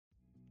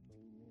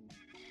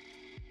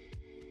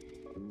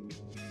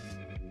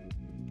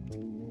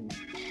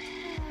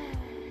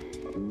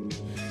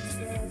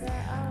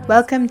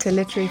Welcome to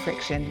Literary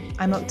Friction.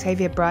 I'm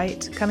Octavia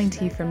Bright, coming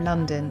to you from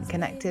London,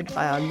 connected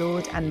by our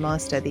Lord and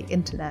Master, the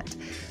Internet,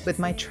 with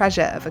my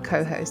treasure of a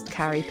co-host,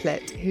 Carrie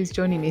Plitt, who's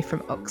joining me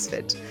from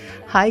Oxford.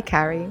 Hi,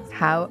 Carrie.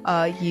 How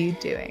are you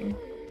doing?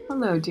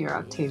 Hello, dear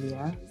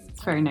Octavia.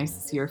 It's very nice to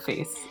see your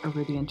face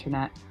over the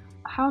Internet.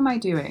 How am I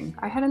doing?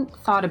 I hadn't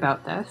thought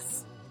about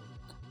this.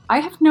 I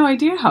have no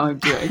idea how I'm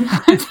doing.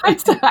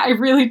 I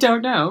really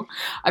don't know.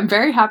 I'm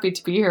very happy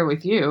to be here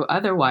with you.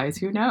 Otherwise,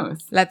 who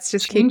knows? Let's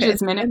just keep it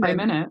Changes minute by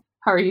minute.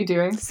 How are you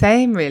doing?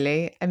 Same,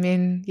 really. I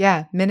mean,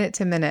 yeah, minute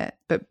to minute.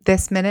 But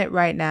this minute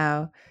right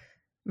now,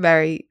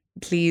 very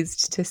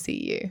pleased to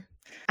see you.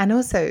 And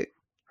also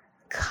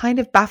kind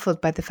of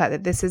baffled by the fact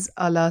that this is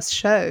our last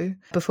show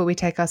before we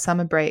take our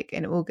summer break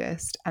in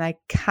August. And I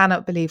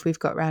cannot believe we've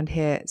got round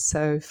here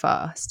so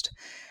fast.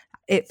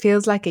 It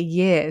feels like a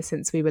year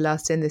since we were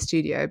last in the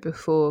studio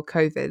before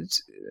COVID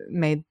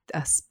made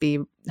us be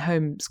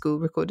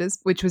homeschool recorders,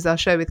 which was our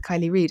show with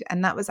Kylie Reid.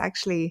 And that was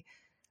actually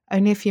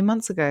only a few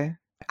months ago.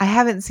 I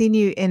haven't seen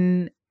you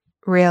in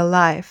real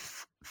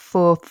life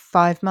for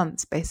 5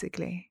 months,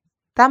 basically.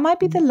 That might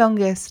be the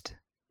longest.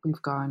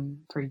 We've gone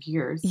for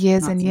years.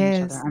 Years not and seeing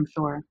years. Each other, I'm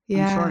sure.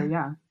 Yeah. I'm sure,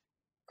 yeah.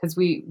 Because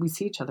we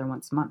see each other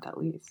once a month at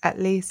least. At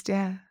least,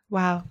 yeah.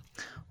 Wow.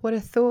 What a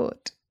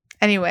thought.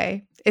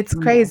 Anyway, it's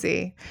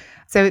crazy.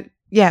 So,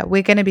 yeah,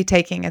 we're going to be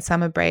taking a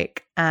summer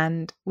break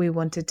and we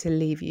wanted to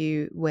leave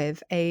you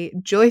with a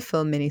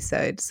joyful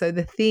minisode. So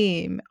the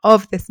theme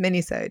of this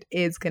minisode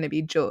is going to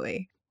be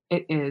joy.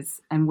 It is.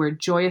 And we're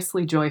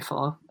joyously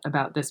joyful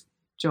about this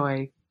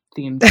joy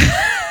themed.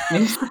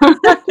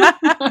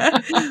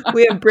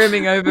 We are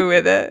brimming over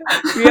with it.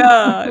 We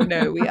are.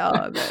 No, we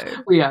are,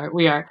 though.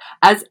 We are.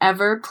 As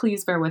ever,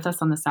 please bear with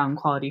us on the sound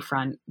quality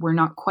front. We're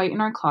not quite in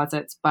our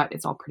closets, but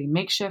it's all pretty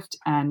makeshift,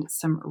 and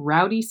some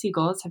rowdy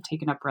seagulls have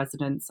taken up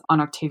residence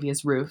on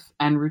Octavia's roof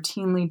and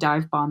routinely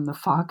dive bomb the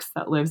fox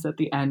that lives at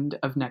the end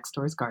of next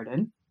door's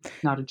garden.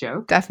 Not a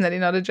joke. Definitely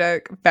not a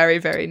joke. Very,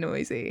 very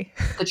noisy.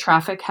 The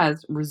traffic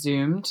has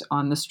resumed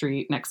on the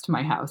street next to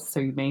my house,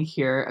 so you may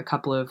hear a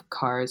couple of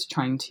cars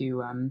trying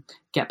to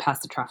get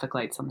past the traffic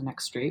lights on the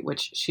next street,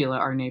 which Sheila,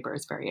 our neighbor,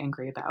 is very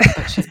angry about,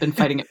 but she's been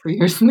fighting it for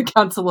years and the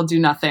council will do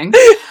nothing.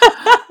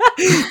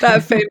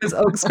 That famous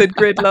Oxford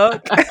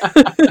gridlock.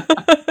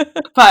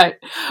 But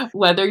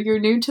whether you're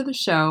new to the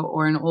show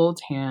or an old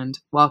hand,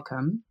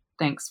 welcome.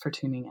 Thanks for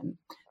tuning in.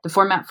 The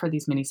format for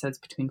these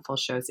minisodes between full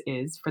shows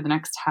is, for the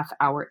next half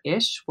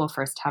hour-ish, we'll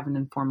first have an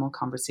informal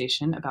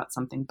conversation about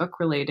something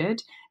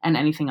book-related and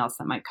anything else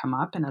that might come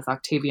up. And as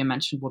Octavia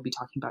mentioned, we'll be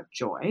talking about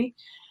joy.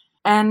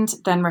 And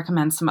then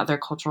recommend some other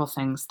cultural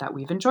things that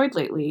we've enjoyed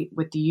lately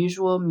with the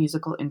usual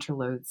musical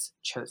interludes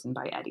chosen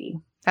by Eddie.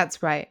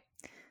 That's right.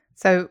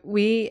 So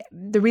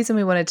the reason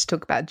we wanted to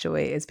talk about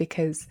joy is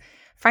because,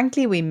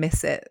 frankly, we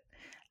miss it.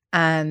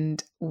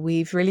 And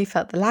we've really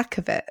felt the lack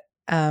of it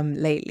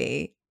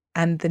lately,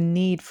 and the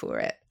need for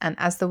it. And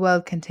as the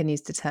world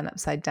continues to turn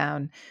upside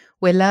down,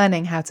 we're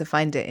learning how to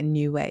find it in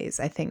new ways.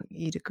 I think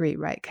you'd agree,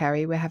 right,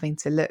 Carrie? We're having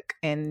to look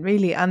in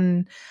really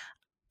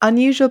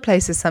unusual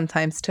places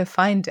sometimes to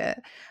find it.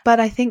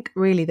 But I think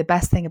really the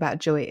best thing about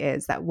joy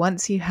is that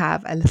once you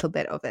have a little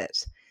bit of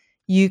it,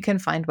 you can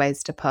find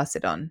ways to pass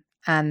it on.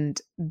 And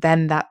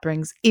then that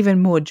brings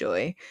even more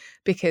joy,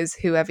 because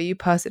whoever you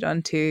pass it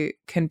on to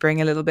can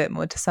bring a little bit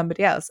more to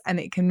somebody else. And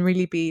it can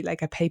really be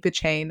like a paper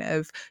chain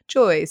of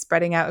joy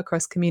spreading out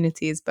across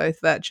communities,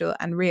 both virtual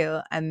and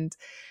real. And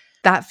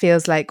that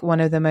feels like one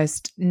of the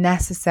most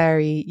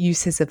necessary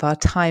uses of our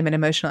time and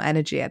emotional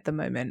energy at the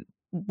moment,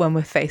 when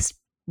we're faced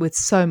with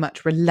so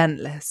much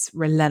relentless.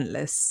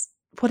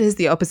 What is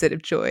the opposite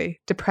of joy?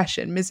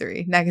 Depression,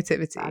 misery,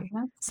 negativity,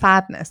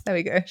 sadness. There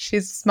we go.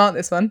 She's smart,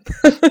 this one.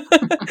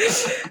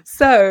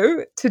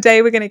 So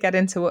today we're going to get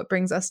into what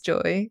brings us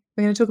joy.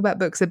 We're going to talk about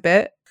books a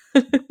bit.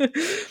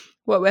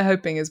 What we're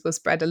hoping is we'll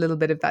spread a little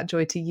bit of that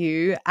joy to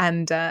you.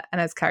 And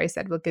as Carrie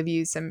said, we'll give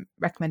you some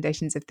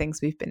recommendations of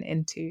things we've been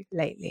into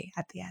lately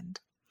at the end.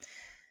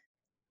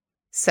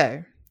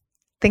 So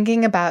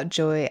thinking about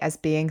joy as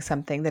being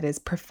something that is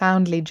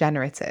profoundly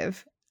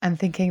generative, and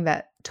thinking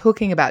that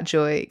talking about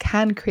joy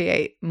can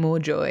create more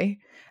joy,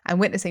 and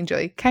witnessing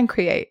joy can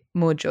create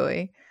more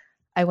joy,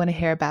 I want to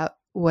hear about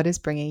what is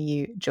bringing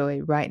you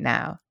joy right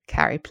now.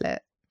 Carrie Plitt,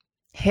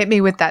 hit me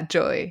with that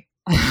joy.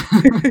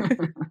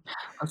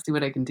 I'll see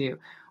what I can do.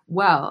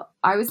 Well,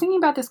 I was thinking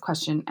about this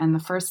question, and the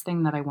first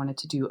thing that I wanted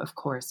to do, of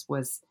course,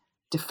 was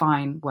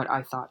define what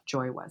I thought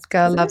joy was.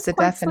 Girl loves a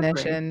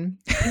definition.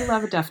 You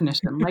love a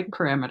definition, like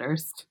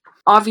parameters.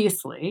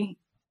 Obviously,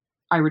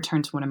 I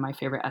return to one of my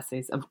favorite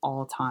essays of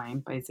all time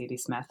by Zadie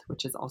Smith,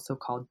 which is also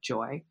called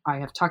Joy. I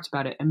have talked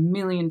about it a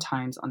million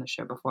times on the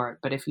show before,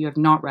 but if you have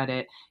not read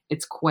it,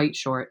 it's quite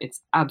short.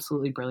 It's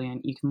absolutely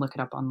brilliant. You can look it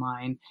up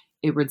online.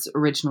 It was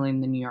originally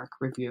in the New York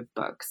Review of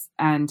Books.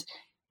 And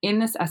in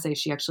this essay,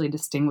 she actually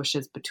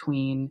distinguishes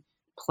between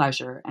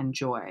pleasure and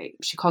joy.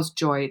 She calls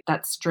joy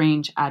that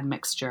strange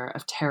admixture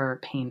of terror,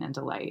 pain, and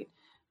delight,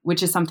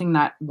 which is something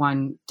that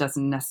one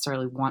doesn't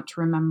necessarily want to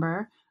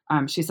remember.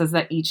 She says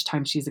that each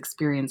time she's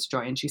experienced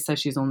joy, and she says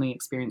she's only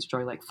experienced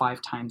joy like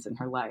 5 times in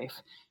her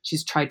life,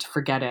 she's tried to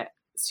forget it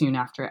soon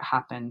after it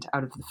happened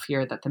out of the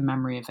fear that the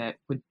memory of it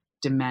would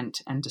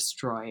dement and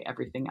destroy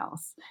everything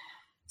else.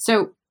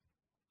 So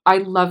I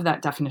love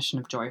that definition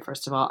of joy,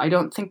 first of all. I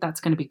don't think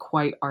that's going to be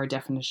quite our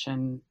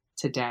definition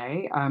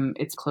today.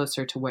 It's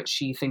closer to what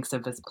she thinks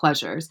of as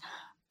pleasures.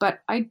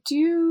 But I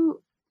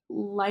do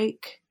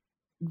like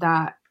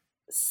that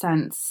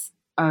sense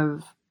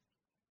of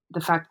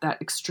the fact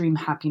that extreme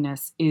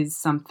happiness is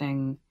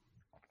something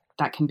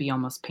that can be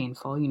almost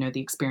painful. You know,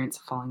 the experience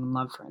of falling in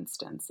love, for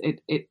instance,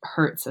 it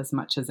hurts as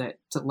much as it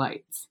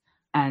delights.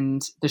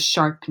 And the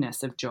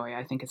sharpness of joy,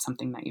 I think, is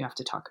something that you have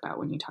to talk about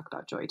when you talk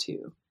about joy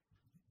too.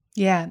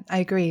 Yeah, I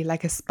agree.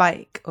 Like a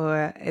spike,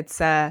 or it's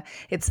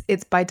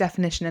by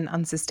definition an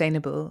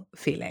unsustainable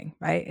feeling,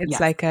 right? It's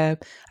Yes. like a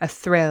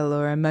thrill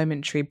or a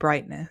momentary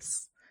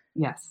brightness.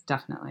 Yes,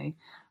 definitely.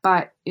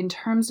 But in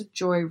terms of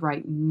joy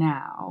right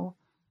now,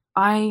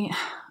 I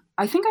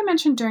think I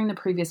mentioned during the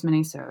previous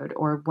minisode,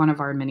 or one of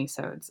our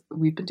minisodes,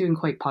 we've been doing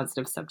quite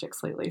positive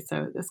subjects lately,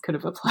 so this could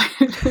have applied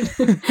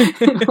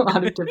in a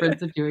lot of different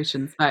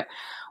situations. But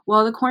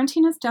while the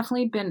quarantine has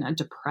definitely been a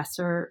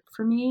depressor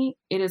for me,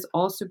 it has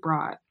also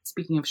brought,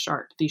 speaking of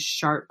sharp, these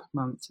sharp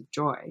moments of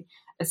joy,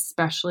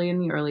 especially in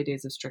the early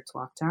days of strict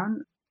lockdown.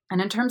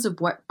 And in terms of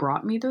what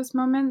brought me those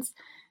moments,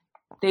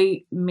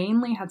 they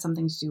mainly had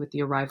something to do with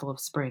the arrival of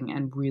spring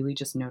and really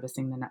just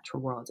noticing the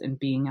natural world and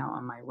being out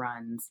on my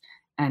runs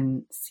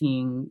and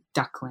seeing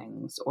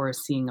ducklings or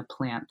seeing a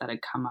plant that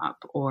had come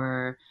up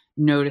or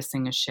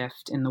noticing a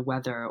shift in the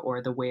weather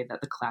or the way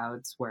that the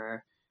clouds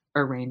were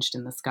arranged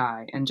in the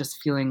sky and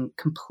just feeling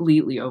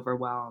completely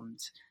overwhelmed.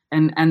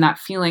 And that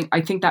feeling,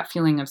 I think that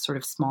feeling of sort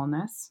of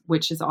smallness,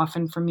 which is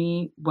often for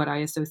me what I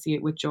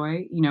associate with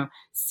joy, you know,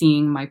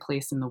 seeing my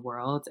place in the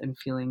world and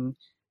feeling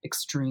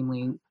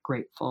extremely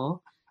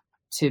grateful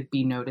to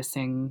be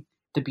noticing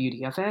the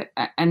beauty of it.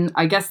 And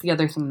I guess the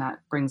other thing that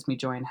brings me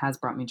joy and has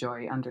brought me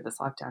joy under this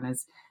lockdown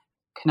is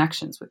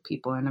connections with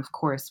people. And of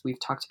course, we've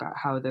talked about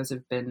how those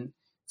have been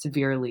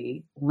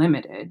severely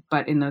limited.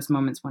 But in those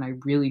moments when I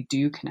really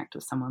do connect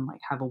with someone,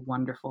 like have a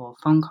wonderful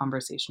phone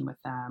conversation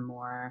with them,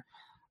 or,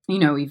 you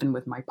know, even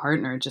with my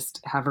partner,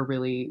 just have a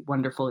really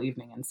wonderful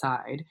evening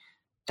inside,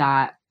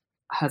 that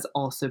has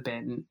also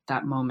been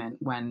that moment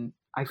when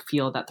I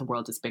feel that the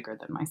world is bigger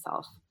than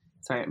myself.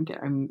 Sorry,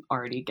 I'm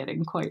already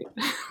getting quite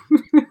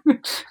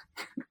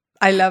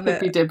I love it.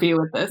 hippy-dippy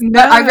with this.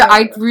 No. But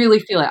I really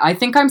feel it. I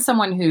think I'm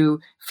someone who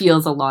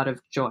feels a lot of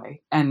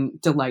joy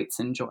and delights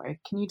in joy.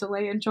 Can you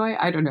delight in joy?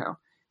 I don't know.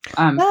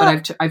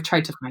 But I've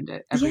tried to find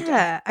it every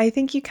day. I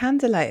think you can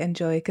delight in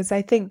joy, because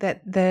I think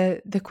that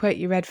the quote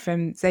you read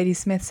from Zadie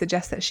Smith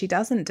suggests that she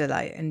doesn't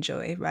delight in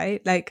joy,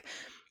 right? Like,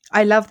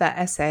 I love that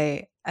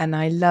essay, and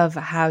I love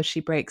how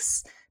she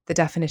breaks the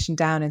definition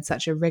down in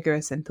such a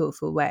rigorous and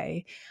thoughtful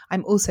way.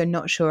 I'm also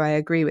not sure I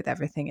agree with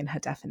everything in her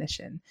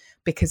definition,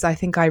 because I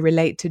think I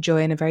relate to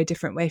joy in a very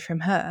different way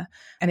from her.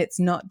 And it's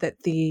not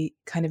that the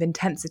kind of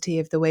intensity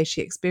of the way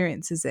she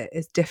experiences it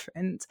is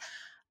different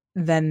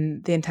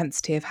than the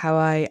intensity of how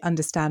I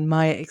understand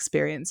my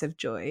experience of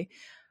joy.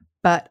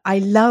 But I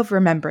love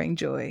remembering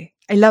joy.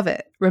 I love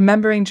it.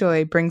 Remembering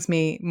joy brings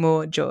me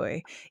more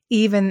joy,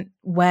 even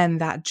when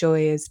that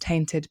joy is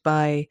tainted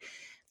by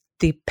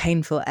the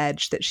painful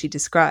edge that she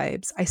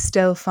describes. I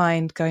still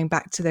find going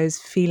back to those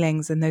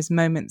feelings and those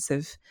moments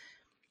of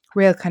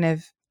real kind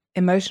of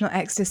emotional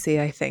ecstasy,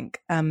 I think,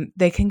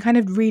 they can kind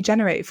of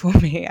regenerate for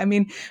me. I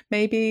mean,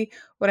 maybe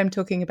what I'm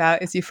talking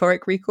about is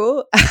euphoric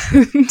recall.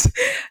 And,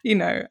 you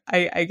know,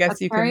 I guess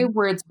That's you very can...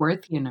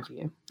 Wordsworthian of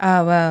you.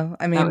 Oh, well,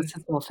 I mean... That was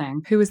his whole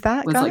thing. Who was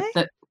that guy?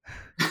 Like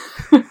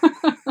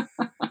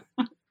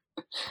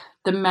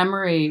the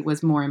memory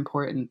was more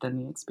important than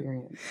the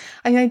experience.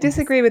 I mean, I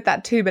disagree with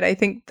that too, but I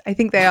think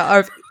they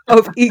are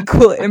of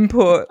equal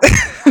import.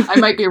 I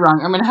might be wrong.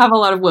 I'm going to have a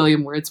lot of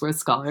William Wordsworth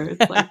scholars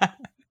like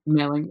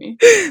mailing me.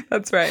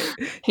 That's right.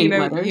 You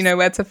know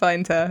where to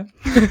find her.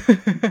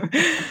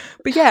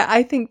 But yeah,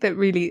 I think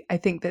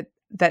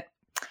that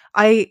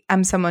I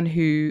am someone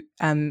who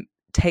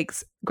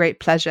takes great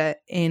pleasure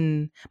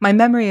in... My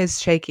memory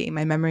is shaky.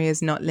 My memory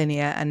is not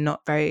linear and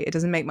it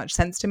doesn't make much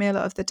sense to me a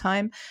lot of the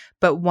time.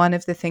 But one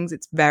of the things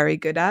it's very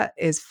good at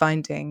is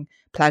finding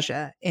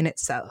pleasure in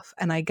itself.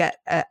 And I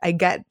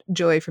get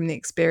joy from the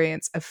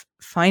experience of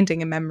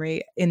finding a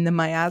memory in the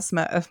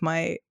miasma of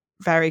my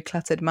very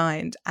cluttered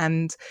mind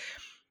and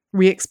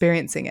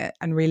re-experiencing it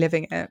and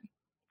reliving it.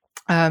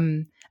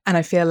 And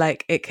I feel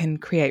like it can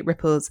create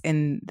ripples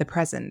in the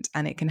present,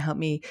 and it can help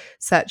me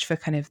search for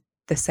kind of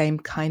the same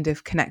kind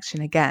of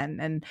connection again.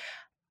 And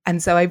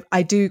And so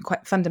I do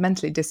quite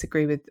fundamentally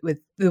disagree with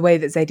the way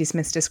that Zadie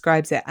Smith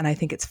describes it. And I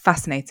think it's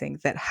fascinating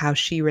that how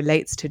she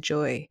relates to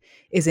joy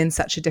is in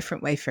such a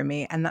different way for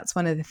me. And that's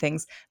one of the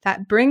things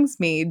that brings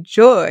me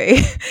joy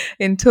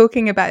in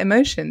talking about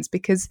emotions,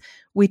 because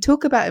we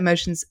talk about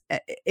emotions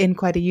in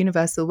quite a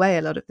universal way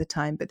a lot of the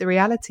time. But the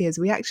reality is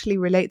we actually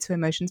relate to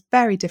emotions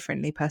very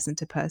differently person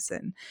to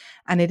person.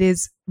 And it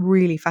is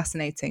really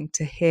fascinating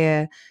to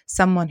hear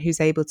someone who's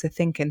able to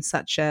think in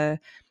such a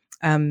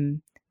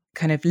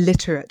kind of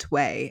literate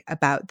way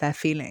about their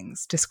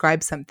feelings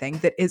describe something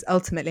that is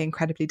ultimately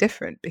incredibly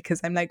different,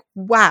 because I'm like,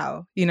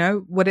 wow,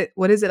 what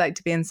is it like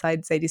to be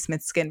inside Zadie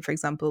Smith's skin, for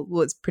example?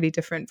 Well, it's pretty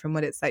different from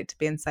what it's like to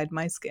be inside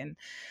my skin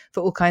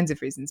for all kinds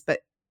of reasons. But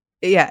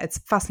yeah, it's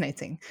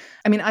fascinating.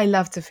 I mean, I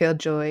love to feel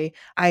joy.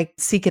 I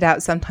seek it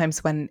out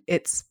sometimes when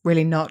it's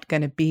really not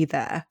going to be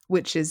there,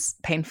 which is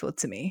painful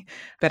to me.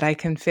 But I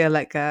can feel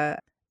like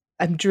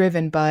I'm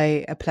driven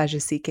by a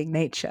pleasure-seeking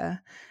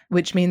nature,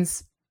 which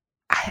means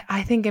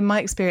I think in my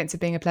experience of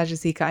being a pleasure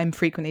seeker, I'm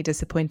frequently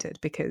disappointed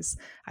because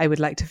I would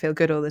like to feel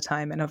good all the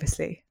time. And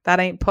obviously that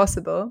ain't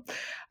possible.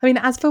 I mean,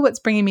 as for what's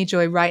bringing me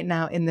joy right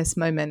now in this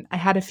moment, I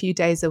had a few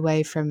days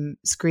away from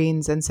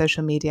screens and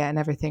social media and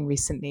everything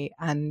recently.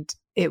 And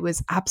it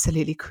was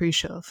absolutely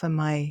crucial for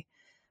my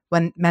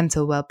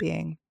mental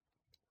well-being.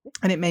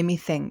 And it made me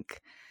think,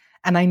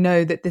 and I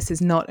know that this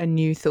is not a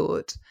new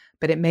thought,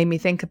 but it made me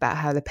think about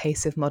how the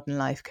pace of modern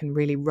life can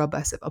really rob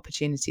us of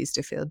opportunities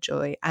to feel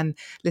joy. And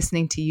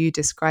listening to you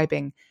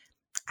describing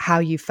how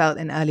you felt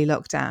in early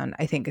lockdown,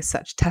 I think is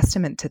such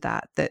testament to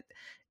that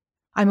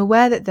I'm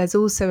aware that there's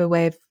also a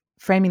way of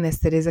framing this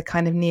that is a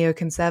kind of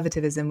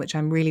neoconservatism, which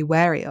I'm really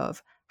wary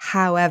of.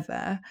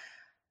 However,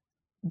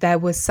 there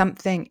was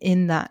something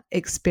in that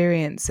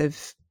experience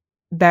of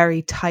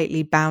very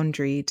tightly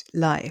boundaried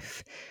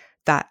life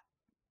that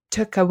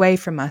took away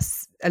from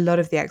us a lot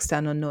of the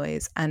external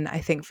noise. And I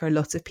think for a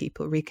lot of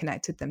people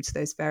reconnected them to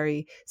those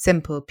very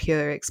simple,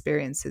 pure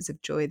experiences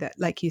of joy that,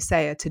 like you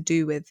say, are to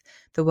do with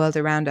the world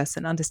around us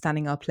and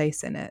understanding our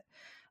place in it.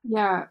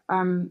 Yeah,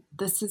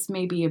 this is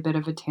maybe a bit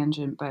of a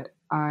tangent, but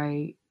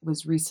I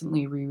was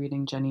recently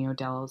rereading Jenny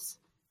Odell's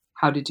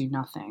How to Do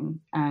Nothing.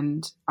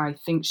 And I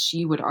think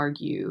she would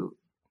argue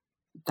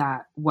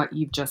that what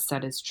you've just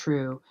said is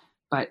true,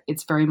 but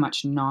it's very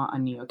much not a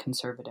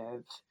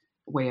neoconservative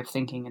way of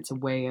thinking. It's a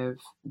way of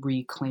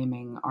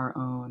reclaiming our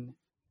own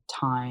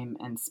time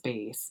and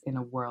space in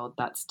a world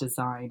that's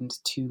designed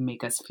to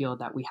make us feel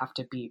that we have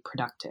to be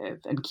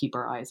productive and keep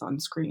our eyes on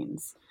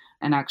screens.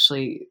 And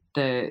actually,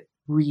 the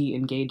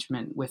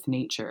re-engagement with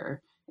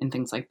nature in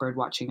things like bird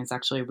watching is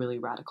actually a really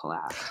radical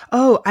act.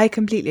 Oh, I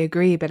completely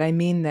agree. But I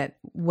mean that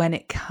when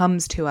it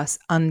comes to us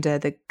under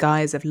the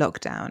guise of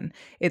lockdown,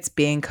 it's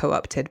being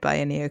co-opted by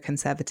a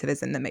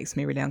neoconservatism that makes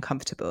me really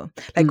uncomfortable.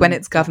 Like when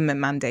it's government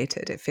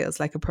mandated, it feels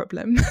like a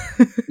problem.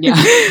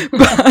 Yeah.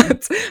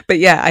 but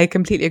yeah, I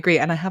completely agree.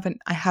 And I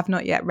have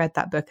not yet read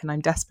that book, and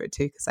I'm desperate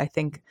to, because I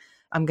think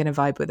I'm going to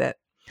vibe with it.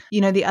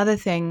 The other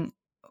thing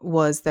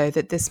was, though,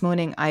 that this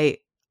morning I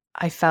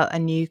felt a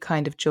new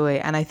kind of joy.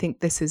 And I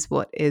think this is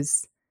what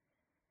is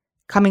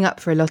coming up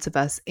for a lot of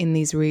us in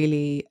these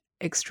really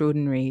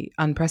extraordinary,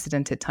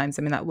 unprecedented times.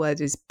 I mean, that word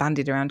is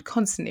bandied around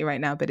constantly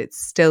right now, but it's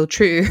still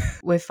true.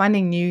 We're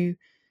finding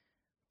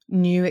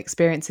new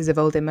experiences of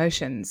old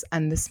emotions.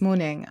 And this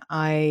morning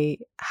I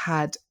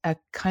had a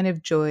kind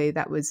of joy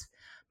that was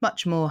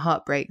much more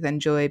heartbreak than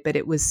joy, but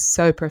it was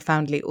so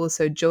profoundly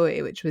also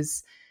joy, which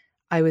was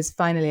I was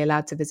finally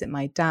allowed to visit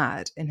my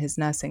dad in his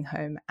nursing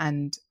home,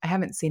 and I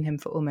haven't seen him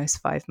for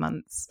almost 5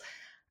 months.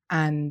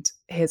 And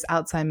his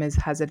Alzheimer's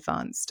has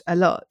advanced a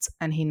lot,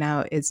 and he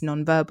now is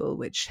nonverbal,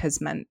 which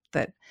has meant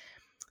that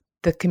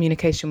the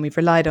communication we've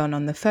relied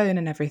on the phone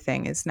and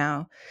everything is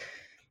now,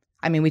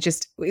 I mean, we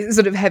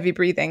sort of heavy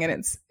breathing,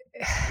 and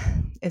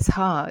it's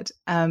hard.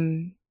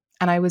 And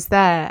I was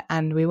there,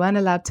 and we weren't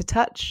allowed to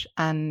touch,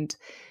 and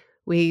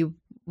we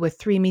were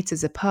 3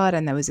 meters apart,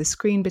 and there was a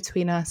screen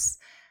between us.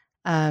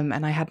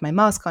 And I had my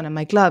mask on and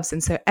my gloves.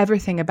 And so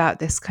everything about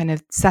this kind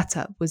of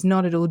setup was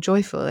not at all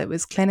joyful. It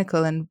was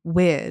clinical and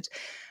weird.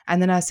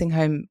 And the nursing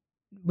home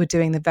were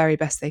doing the very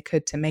best they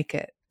could to make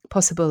it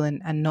possible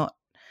and not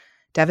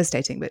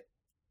devastating. But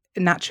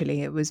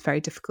naturally, it was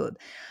very difficult.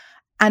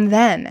 And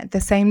then at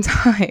the same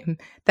time,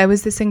 there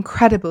was this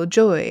incredible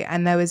joy.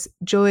 And there was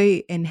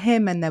joy in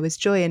him, and there was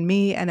joy in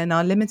me. And in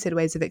our limited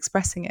ways of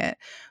expressing it,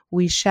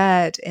 we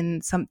shared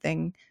in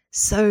something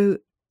so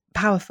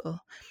powerful.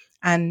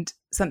 And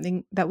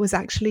something that was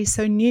actually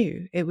so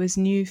new. It was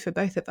new for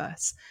both of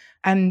us.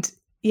 And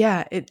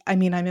yeah,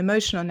 I'm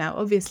emotional now.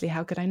 Obviously,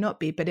 how could I not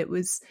be? But it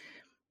was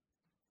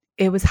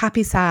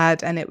happy,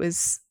 sad, and it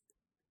was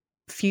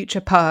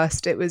future,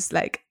 past. It was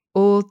like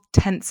all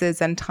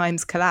tenses and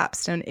times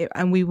collapsed,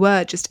 and we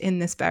were just in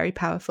this very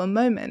powerful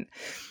moment.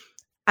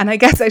 And I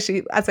guess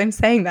actually, as I'm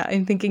saying that,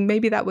 I'm thinking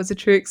maybe that was a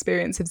true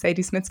experience of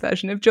Zadie Smith's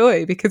version of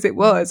joy, because it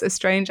was a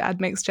strange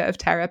admixture of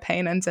terror,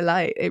 pain, and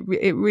delight. It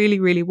really,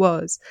 really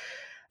was.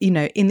 In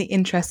the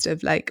interest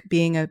of like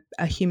being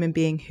a human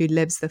being who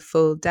lives the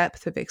full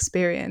depth of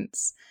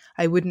experience,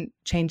 I wouldn't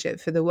change it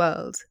for the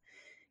world,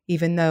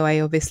 even though I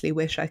obviously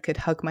wish I could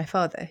hug my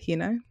father, you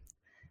know?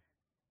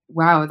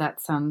 Wow,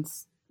 that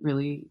sounds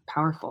really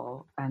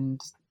powerful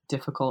and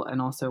difficult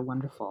and also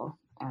wonderful.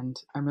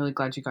 And I'm really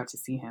glad you got to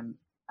see him.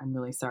 I'm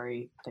really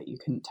sorry that you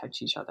couldn't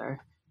touch each other.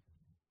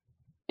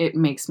 It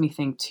makes me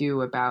think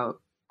too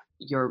about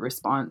your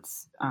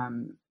response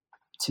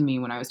to me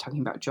when I was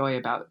talking about joy,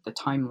 about the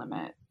time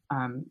limit,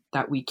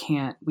 that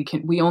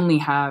we only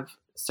have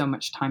so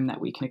much time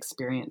that we can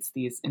experience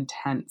these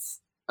intense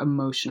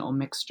emotional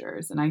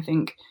mixtures. And I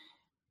think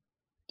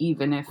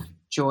even if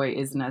joy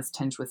isn't as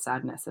tinged with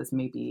sadness as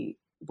maybe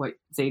what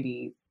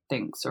Zadie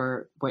thinks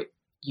or what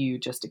you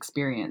just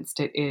experienced,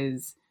 it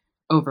is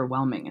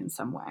overwhelming in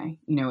some way.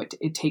 You know,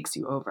 it takes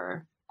you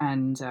over,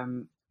 and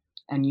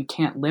you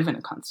can't live in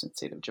a constant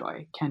state of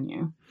joy, can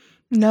you?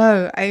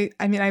 No, I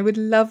mean, I would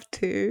love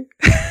to,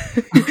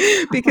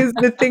 because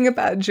the thing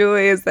about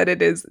joy is that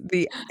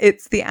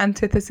it's the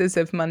antithesis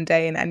of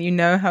mundane, and you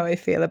know how I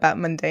feel about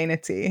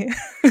mundanity.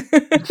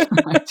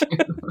 I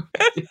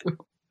do.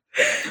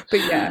 But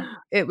yeah,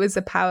 it was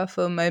a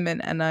powerful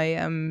moment, and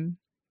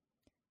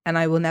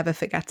I will never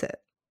forget it.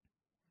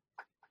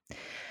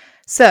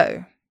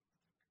 So,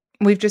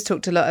 we've just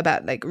talked a lot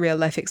about like real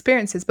life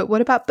experiences, but what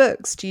about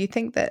books? Do you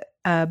think that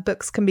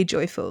books can be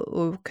joyful,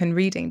 or can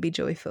reading be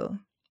joyful?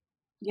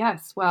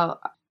 Yes,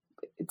 well,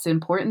 it's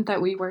important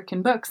that we work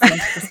in books into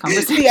this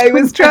conversation. See, I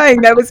was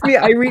trying. That was me.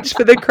 I reached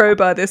for the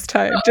crowbar this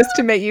time, just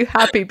to make you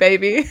happy,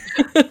 baby.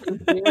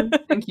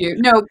 Thank you.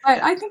 No,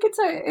 but I think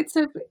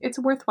it's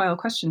a worthwhile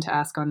question to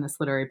ask on this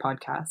literary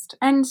podcast.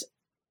 And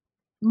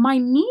my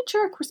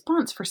knee-jerk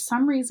response for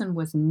some reason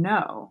was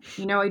no.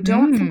 You know, I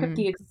don't think of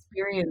the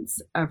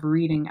experience of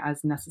reading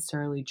as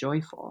necessarily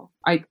joyful.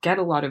 I get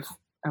a lot of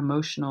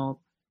emotional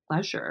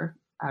pleasure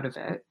out of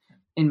it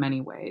in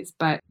many ways,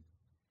 but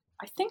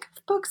I think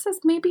of books as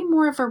maybe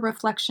more of a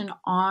reflection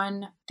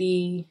on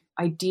the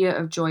idea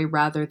of joy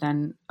rather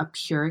than a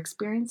pure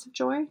experience of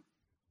joy.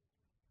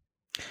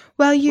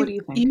 Well, What do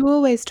you think? you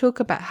always talk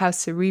about how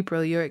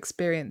cerebral your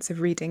experience of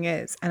reading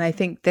is, and I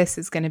think this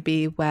is going to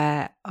be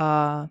where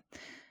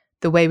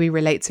the way we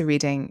relate to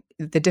reading,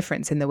 the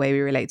difference in the way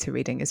we relate to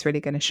reading, is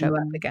really going to show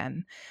up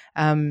again.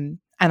 And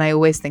I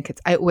always think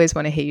I always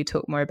want to hear you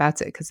talk more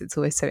about it, because it's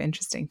always so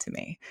interesting to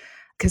me.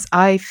 Because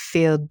I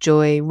feel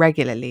joy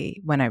regularly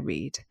when I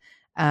read.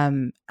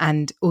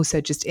 And also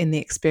just in the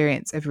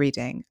experience of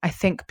reading. I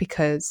think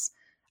because,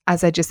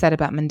 as I just said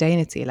about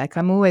mundanity, like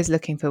I'm always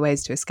looking for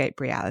ways to escape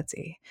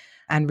reality,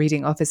 and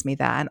reading offers me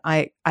that.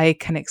 And I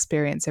can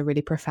experience a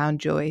really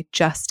profound joy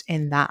just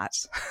in that,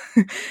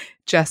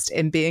 just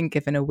in being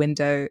given a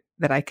window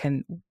that I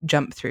can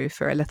jump through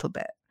for a little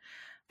bit.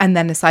 And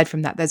then aside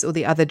from that, there's all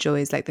the other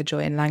joys, like the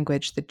joy in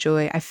language, the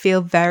joy. I feel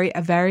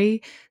a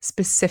very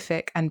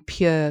specific and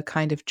pure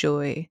kind of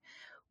joy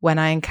when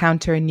I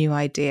encounter a new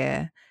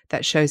idea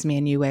that shows me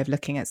a new way of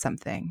looking at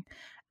something.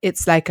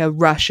 It's like a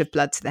rush of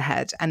blood to the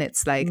head, and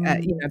it's like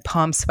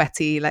palm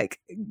sweaty, like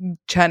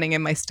churning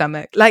in my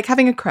stomach, like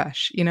having a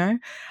crush. You know,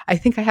 I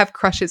think I have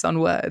crushes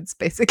on words,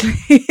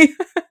 basically.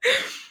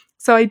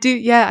 So I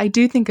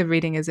do think of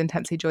reading as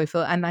intensely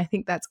joyful, and I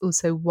think that's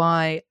also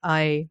why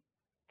I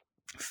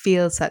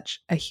feel such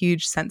a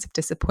huge sense of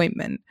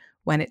disappointment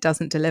when it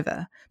doesn't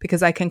deliver,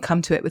 because I can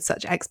come to it with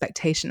such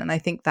expectation, and I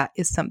think that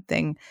is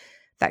something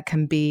that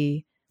can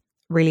be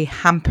really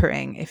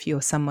hampering if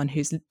you're someone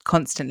who's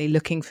constantly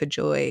looking for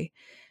joy,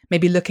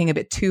 maybe looking a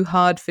bit too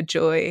hard for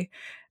joy,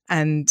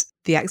 and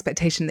the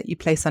expectation that you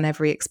place on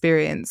every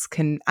experience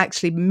can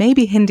actually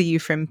maybe hinder you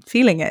from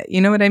feeling it.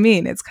 You know what I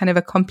mean? It's kind of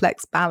a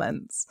complex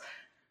balance.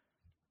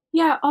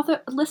 Yeah, although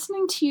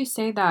listening to you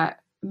say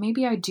that,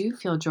 maybe I do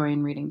feel joy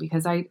in reading,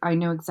 because I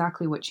know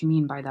exactly what you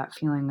mean by that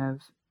feeling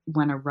of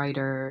when a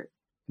writer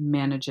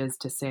manages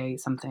to say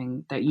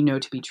something that you know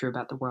to be true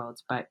about the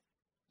world, but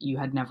you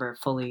had never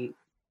fully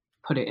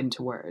put it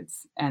into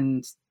words.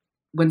 And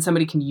when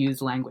somebody can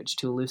use language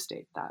to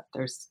elucidate that,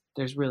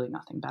 there's really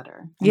nothing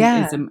better. And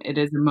Yeah. it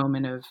is a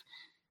moment of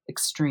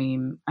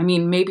extreme. I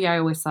mean, maybe I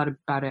always thought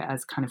about it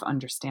as kind of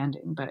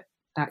understanding, but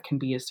that can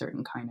be a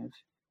certain kind of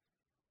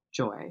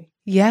joy.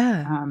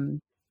 Yeah.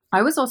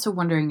 I was also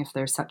wondering if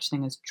there's such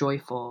thing as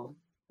joyful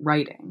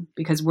writing,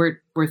 because we're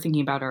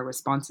thinking about our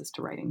responses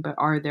to writing, but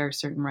are there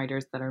certain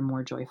writers that are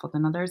more joyful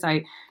than others?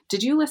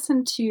 Did you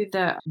listen to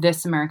the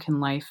This American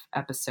Life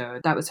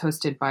episode that was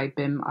hosted by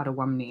Bim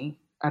Adewumne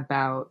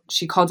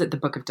she called it the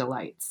Book of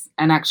Delights,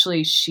 and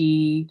actually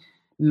she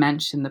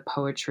mentioned the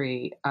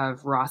poetry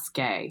of Ross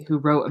Gay, who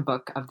wrote a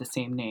book of the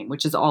same name,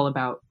 which is all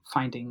about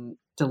finding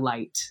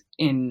delight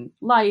in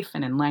life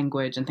and in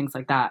language and things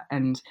like that.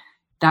 And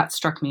that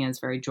struck me as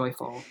very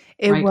joyful.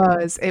 It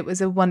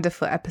was a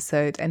wonderful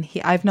episode, and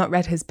I've not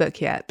read his book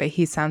yet, but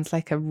he sounds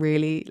like a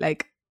really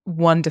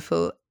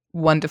wonderful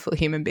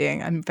human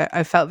being.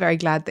 I felt very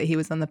glad that he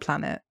was on the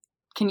planet.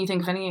 Can you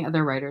think of any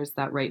other writers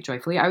that write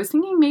joyfully? I was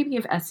thinking maybe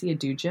of Essia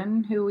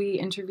Dugin, who we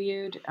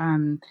interviewed.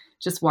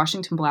 Just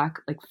Washington Black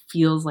like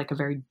feels like a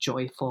very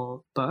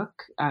joyful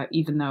book,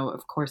 even though,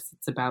 of course,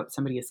 it's about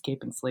somebody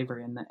escaping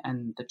slavery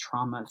and the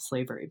trauma of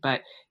slavery.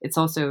 But it's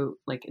also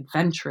like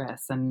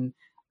adventurous and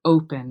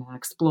open and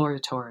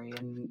exploratory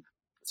and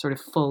sort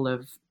of full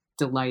of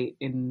delight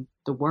in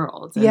the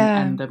world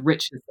Yeah, and the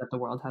richness that the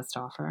world has to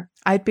offer.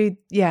 I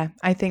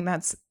think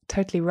that's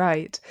totally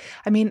right.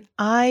 I mean,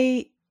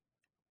 I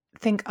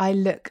think I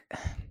look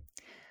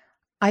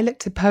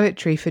to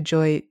poetry for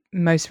joy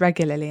most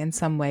regularly in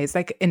some ways,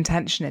 like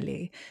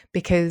intentionally,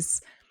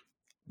 because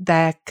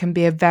there can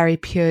be a very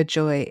pure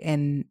joy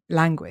in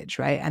language,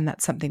 right? And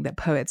that's something that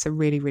poets are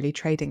really, really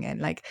trading in.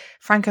 Like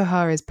Frank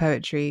O'Hara's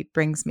poetry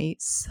brings me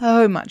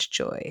so much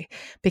joy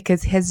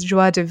because his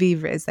joie de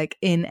vivre is like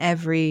in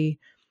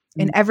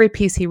Mm. every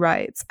piece he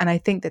writes. And I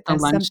think that The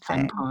there's lunchtime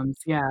something, poems,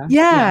 yeah,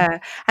 yeah. yeah.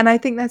 And I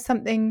think there's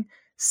something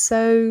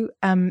so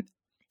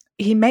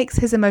he makes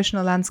his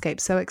emotional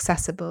landscape so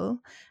accessible,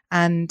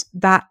 and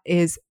that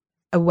is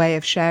a way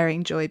of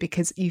sharing joy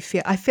because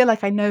I feel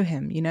like I know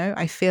him, you know,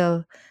 I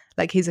feel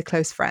like he's a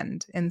close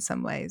friend in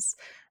some ways.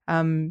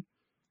 um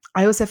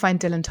I also find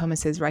Dylan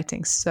Thomas's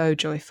writing so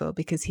joyful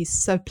because he's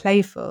so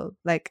playful.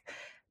 Like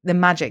the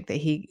magic that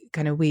he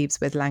kind of weaves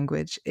with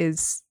language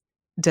is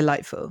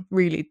delightful,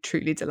 really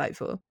truly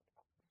delightful.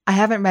 I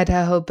haven't read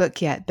her whole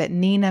book yet, but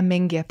Nina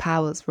Mingia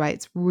Powells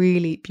writes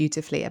really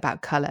beautifully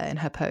about color in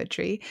her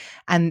poetry,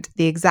 and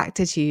the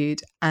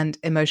exactitude and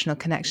emotional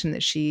connection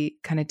that she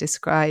kind of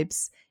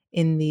describes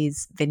in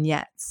these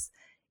vignettes.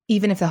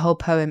 Even if the whole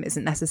poem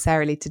isn't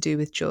necessarily to do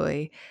with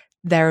joy,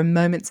 there are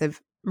moments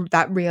of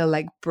that real,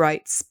 like,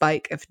 bright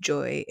spike of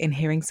joy in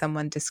hearing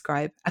someone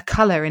describe a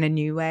color in a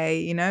new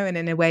way, you know, and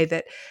in a way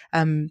that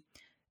um,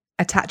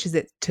 attaches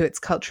it to its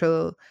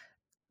cultural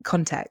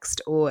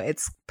context or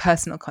its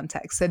personal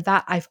context. So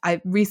that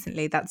I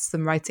recently, that's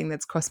some writing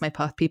that's crossed my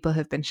path. People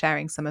have been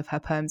sharing some of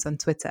her poems on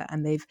Twitter,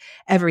 and they've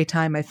every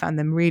time I found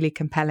them really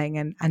compelling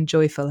and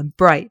joyful and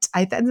bright.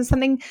 There's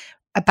something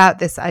about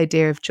this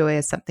idea of joy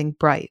as something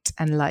bright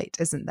and light,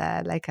 isn't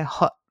there? Like a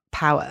hot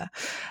power.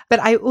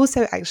 But I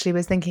also actually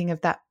was thinking of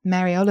that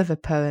Mary Oliver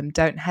poem,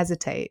 Don't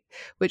Hesitate,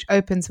 which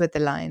opens with the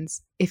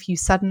lines, "If you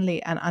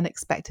suddenly and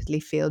unexpectedly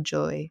feel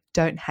joy,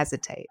 don't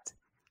hesitate,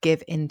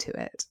 give into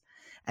it,"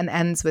 and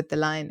ends with the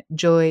line,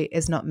 "Joy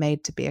is not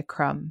made to be a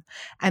crumb."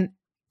 And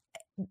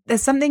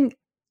there's something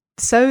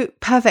so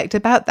perfect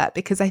about that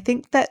because I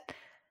think that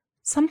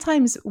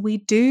sometimes we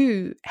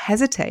do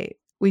hesitate.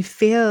 We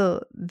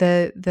feel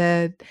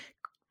the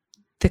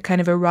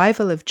kind of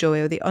arrival of joy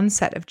or the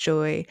onset of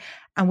joy,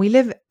 and we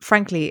live,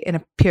 frankly, in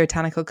a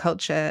puritanical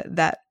culture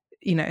that,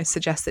 you know,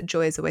 suggests that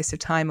joy is a waste of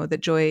time or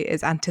that joy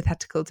is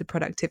antithetical to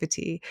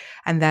productivity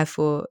and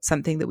therefore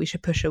something that we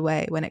should push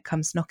away when it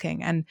comes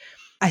knocking. And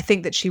I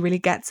think that she really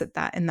gets at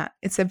that in that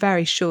it's a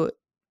very short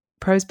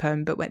prose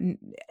poem, but when,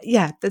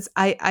 yeah, there's,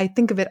 I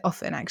think of it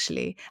often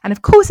actually. And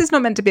of course it's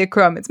not meant to be a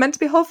crumb, it's meant to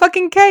be a whole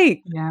fucking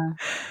cake. Yeah.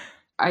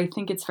 I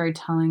think it's very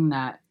telling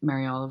that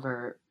Mary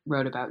Oliver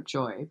wrote about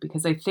joy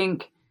because I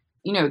think,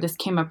 you know, this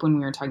came up when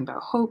we were talking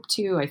about hope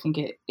too. I think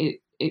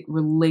it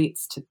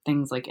relates to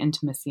things like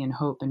intimacy and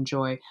hope and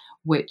joy,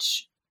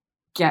 which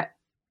get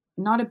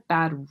not a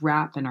bad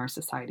rap in our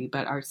society,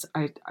 but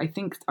I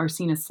think are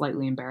seen as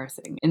slightly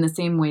embarrassing in the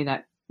same way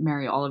that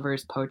Mary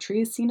Oliver's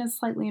poetry is seen as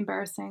slightly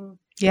embarrassing, like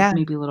Yeah.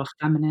 maybe a little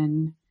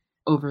feminine,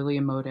 overly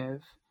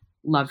emotive,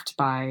 loved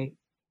by,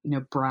 you know,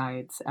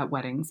 brides at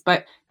weddings.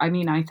 But I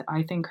mean, I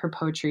think her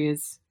poetry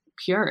is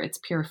pure. It's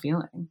pure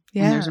feeling, and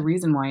Yeah. there's a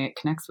reason why it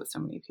connects with so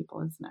many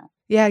people, isn't it?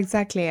 Yeah,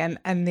 exactly.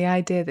 And the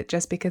idea that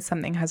just because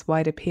something has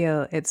wide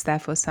appeal, it's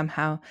therefore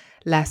somehow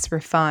less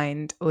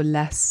refined or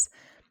less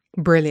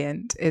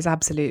brilliant is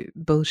absolute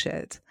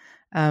bullshit.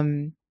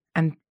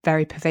 And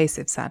very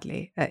pervasive,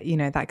 sadly. You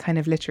know, that kind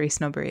of literary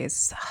snobbery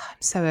is I'm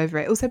so over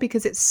it. Also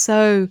because it's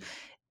so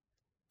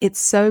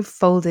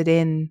folded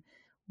in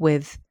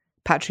with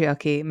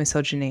patriarchy,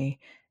 misogyny,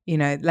 you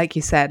know, like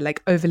you said,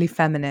 like overly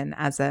feminine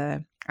as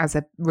a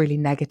really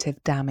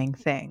negative, damning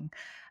thing.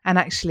 And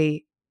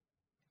actually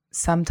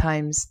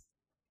sometimes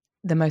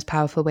the most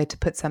powerful way to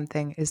put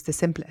something is the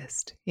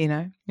simplest, you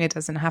know? It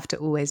doesn't have to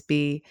always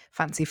be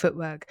fancy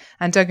footwork.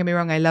 And don't get me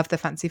wrong, I love the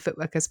fancy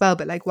footwork as well,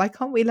 but like, why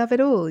can't we love it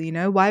all, you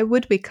know? Why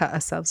would we cut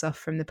ourselves off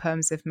from the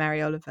poems of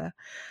Mary Oliver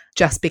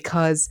just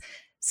because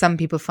some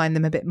people find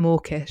them a bit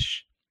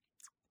mawkish?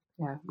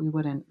 Yeah, we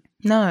wouldn't.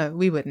 No,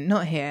 we wouldn't.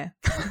 Not here.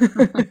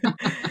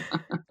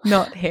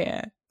 Not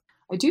here.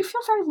 I do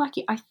feel very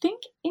lucky. I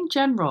think in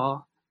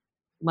general,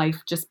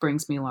 life just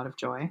brings me a lot of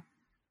joy.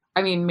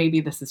 I mean, maybe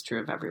this is true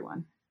of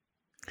everyone.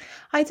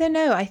 I don't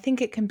know. I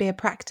think it can be a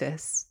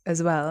practice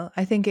as well.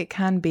 I think it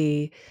can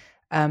be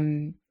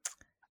um,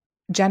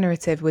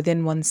 generative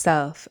within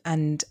oneself.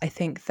 And I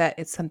think that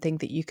it's something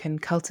that you can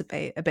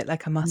cultivate a bit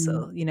like a Mm.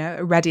 muscle, you know,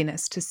 a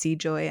readiness to see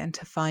joy and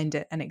to find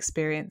it and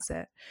experience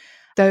it.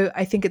 Though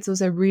I think it's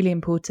also really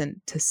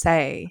important to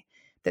say,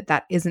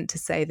 that isn't to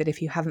say that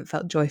if you haven't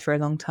felt joy for a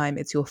long time,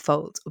 it's your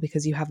fault or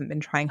because you haven't been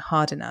trying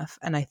hard enough.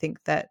 And I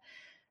think that,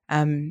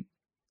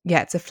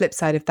 it's a flip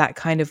side of that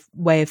kind of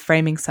way of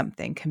framing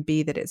something can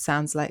be that it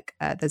sounds like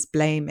there's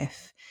blame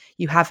if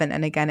you haven't.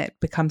 And again, it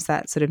becomes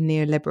that sort of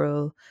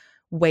neoliberal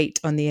weight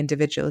on the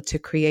individual to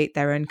create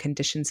their own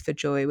conditions for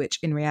joy, which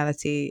in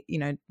reality,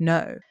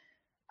 no.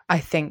 I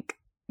think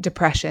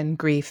depression,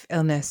 grief,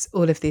 illness,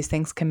 all of these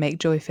things can make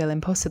joy feel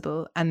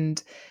impossible.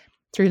 And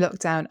through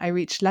lockdown, I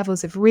reached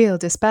levels of real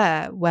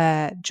despair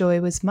where joy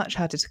was much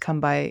harder to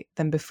come by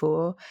than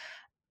before.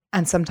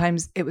 And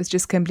sometimes it was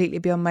just completely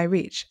beyond my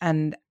reach.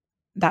 And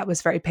that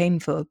was very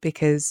painful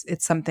because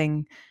it's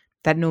something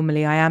that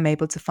normally I am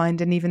able to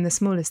find in even the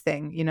smallest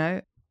thing,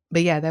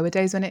 But yeah, there were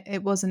days when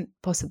it wasn't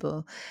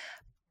possible.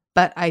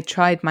 But I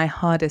tried my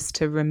hardest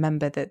to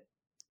remember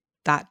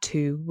that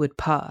too would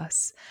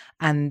pass,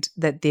 and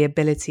that the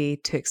ability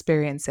to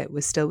experience it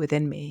was still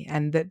within me,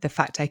 and that the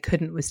fact I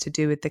couldn't was to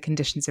do with the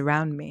conditions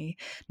around me,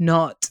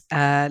 not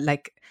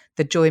like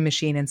the joy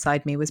machine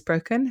inside me was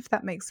broken, if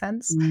that makes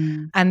sense.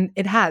 And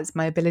it has.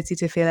 My ability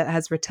to feel it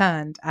has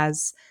returned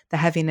as the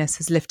heaviness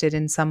has lifted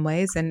in some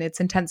ways and it's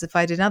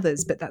intensified in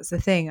others. But that's the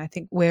thing. I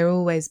think we're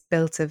always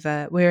built of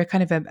we're a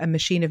kind of a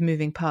machine of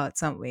moving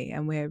parts, aren't we?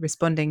 And we're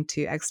responding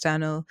to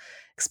external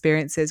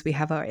experiences. We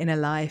have our inner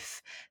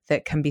life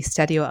that can be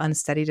steady or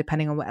unsteady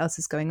depending on what else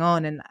is going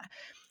on. And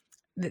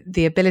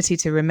the ability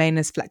to remain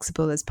as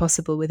flexible as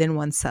possible within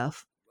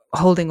oneself,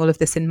 holding all of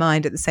this in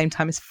mind at the same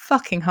time, is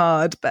fucking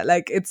hard. But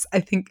like, I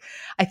think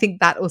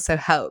that also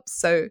helps.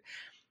 So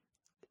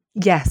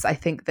yes, I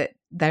think that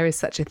there is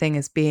such a thing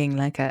as being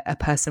like a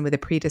person with a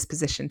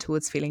predisposition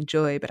towards feeling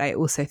joy. But I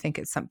also think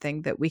it's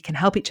something that we can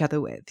help each other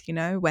with,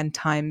 there'll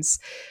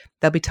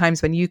be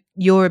times when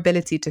your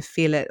ability to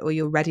feel it or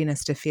your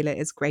readiness to feel it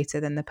is greater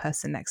than the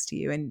person next to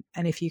you. And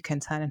if you can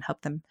turn and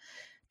help them,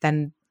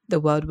 then the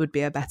world would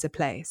be a better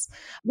place.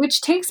 Which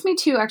takes me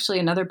to actually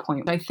another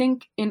point. I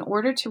think in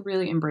order to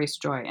really embrace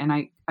joy, and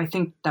I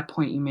think that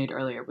point you made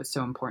earlier was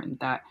so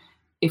important, that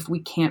if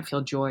we can't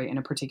feel joy in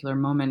a particular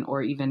moment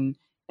or even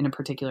in a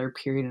particular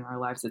period in our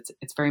lives,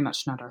 it's very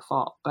much not our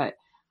fault. But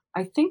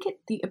I think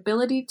the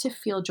ability to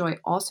feel joy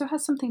also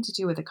has something to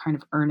do with a kind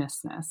of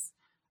earnestness.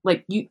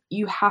 Like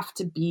you have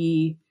to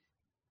be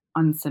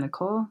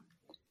uncynical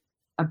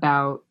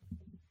about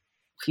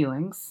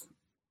feelings,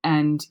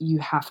 and you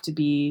have to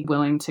be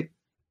willing to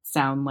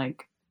sound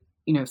like,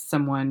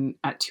 someone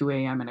at 2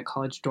 a.m. in a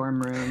college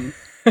dorm room,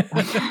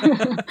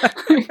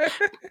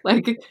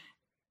 like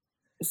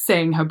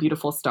saying how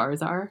beautiful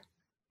stars are.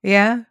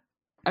 Yeah.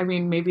 I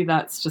mean, maybe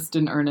that's just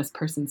an earnest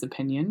person's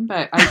opinion,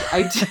 but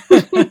I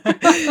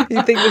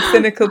You think the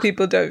cynical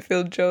people don't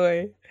feel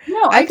joy?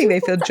 No, I think they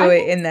feel joy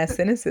in their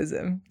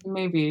cynicism.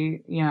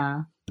 Maybe,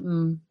 yeah.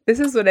 This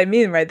is what I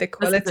mean, right? The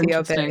quality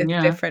of it is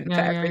different for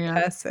every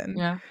person.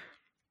 Yeah.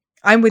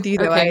 I'm with you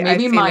though. Okay,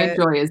 maybe my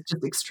joy is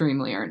just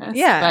extremely earnest.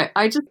 Yeah.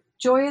 But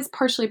joy is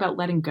partially about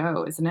letting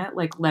go, isn't it?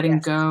 Like letting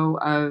go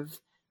of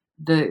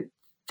the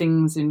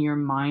things in your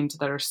mind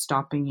that are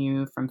stopping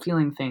you from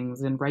feeling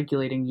things and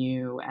regulating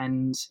you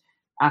and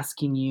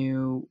asking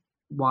you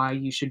why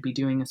you should be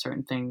doing a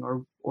certain thing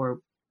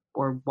or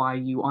why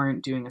you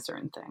aren't doing a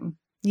certain thing.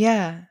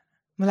 Yeah.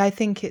 Well, I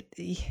think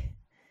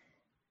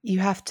you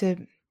have to,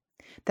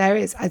 there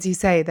is, as you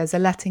say, there's a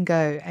letting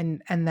go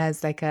and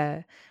there's like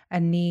a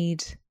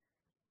need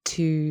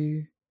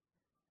to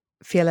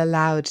feel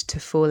allowed to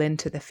fall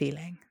into the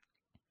feeling.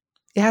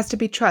 It has to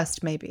be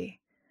trust, maybe.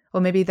 Or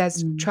maybe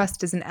there's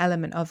trust as an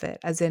element of it,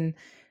 as in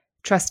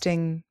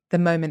trusting the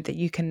moment that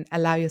you can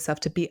allow yourself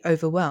to be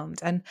overwhelmed.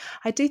 And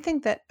I do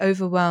think that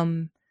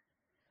the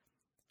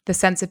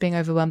sense of being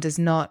overwhelmed is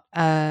not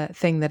a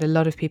thing that a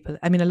lot of people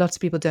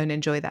don't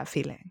enjoy that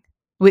feeling,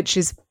 which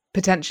is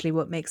potentially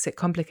what makes it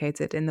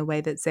complicated in the way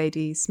that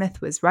Zadie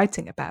Smith was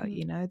writing about,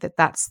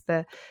 that's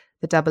the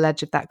double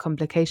edge of that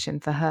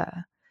complication for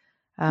her.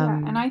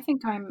 And I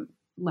think I'm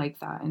like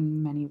that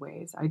in many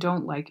ways. I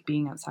don't like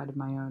being outside of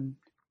my own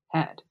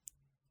head.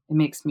 It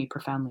makes me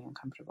profoundly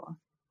uncomfortable.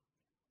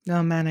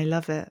 Oh man, I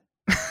love it.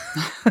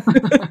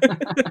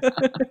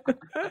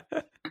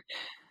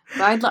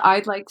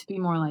 I'd like to be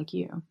more like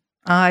you.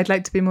 I'd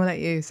like to be more like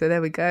you. So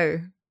there we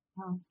go.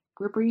 Oh,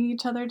 we're bringing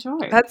each other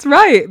joy. That's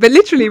right. But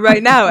literally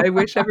right now, I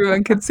wish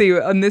everyone could see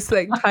on this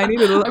like tiny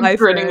little I'm iPhone.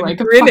 Grinning like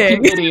a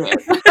fucking idiot.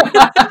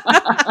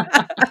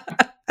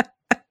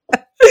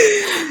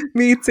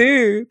 Me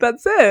too.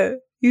 That's it.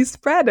 You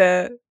spread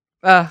it.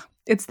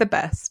 It's the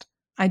best.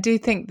 I do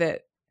think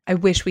that I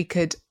wish we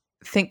could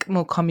think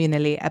more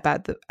communally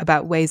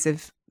about ways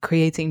of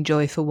creating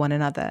joy for one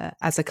another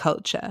as a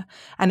culture.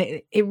 And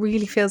it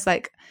really feels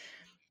like,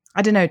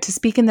 I don't know, to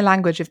speak in the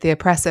language of the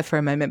oppressor for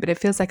a moment, but it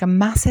feels like a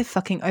massive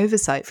fucking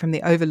oversight from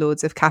the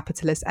overlords of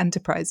capitalist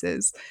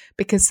enterprises,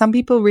 because some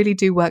people really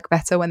do work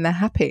better when they're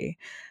happy.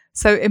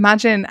 So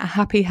imagine a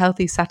happy,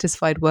 healthy,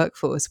 satisfied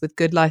workforce with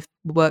good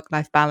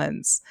work-life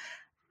balance.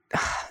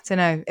 I don't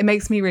know. It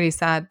makes me really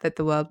sad that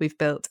the world we've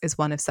built is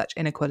one of such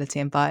inequality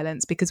and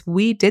violence, because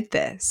we did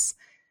this,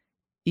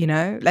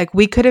 like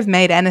we could have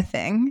made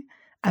anything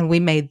and we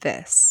made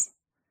this.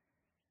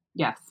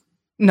 Yes.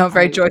 Not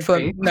very I joyful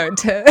agree. note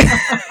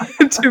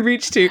to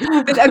reach to.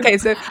 But okay,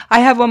 so I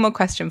have one more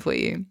question for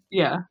you.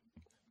 Yeah.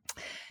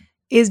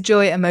 Is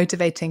joy a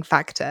motivating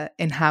factor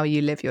in how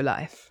you live your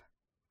life?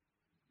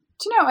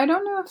 Do you know, I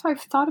don't know if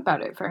I've thought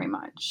about it very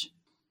much.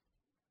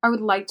 I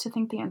would like to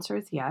think the answer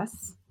is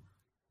yes.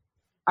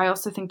 I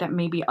also think that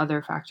maybe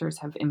other factors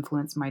have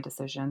influenced my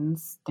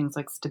decisions. Things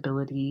like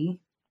stability,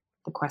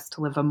 the quest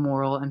to live a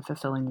moral and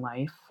fulfilling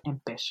life,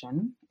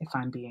 ambition, if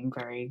I'm being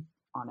very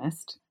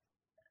honest.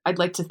 I'd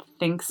like to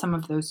think some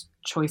of those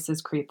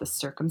choices create the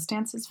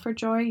circumstances for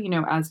joy. You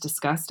know, as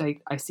discussed,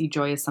 I see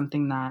joy as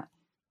something that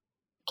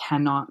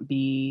cannot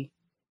be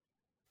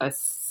a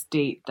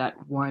state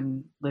that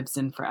one lives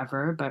in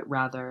forever, but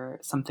rather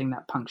something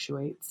that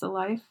punctuates a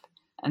life.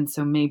 And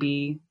so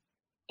maybe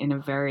in a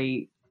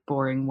very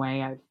boring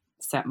way, I've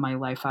set my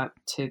life up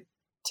to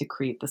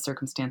create the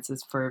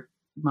circumstances for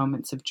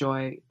moments of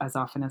joy as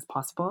often as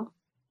possible.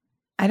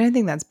 I don't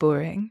think that's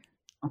boring.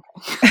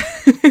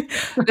 Okay.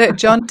 Look,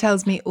 John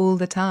tells me all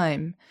the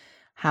time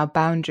how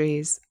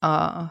boundaries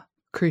are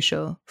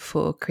crucial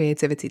for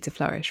creativity to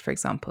flourish, for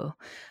example.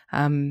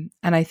 And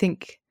I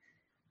think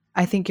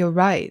you're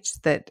right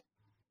that,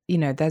 you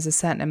know, there's a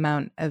certain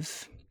amount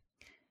of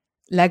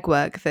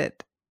legwork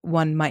that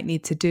one might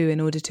need to do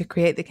in order to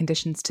create the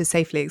conditions to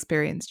safely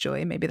experience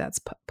joy. Maybe that's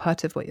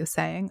part of what you're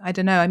saying. I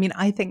don't know. I mean,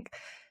 I think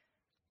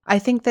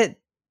that,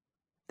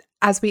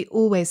 as we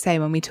always say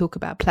when we talk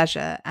about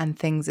pleasure and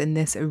things in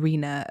this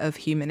arena of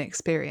human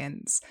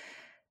experience,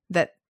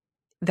 that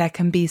there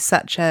can be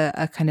such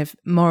a kind of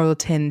moral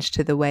tinge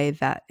to the way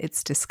that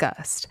it's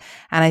discussed.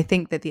 And I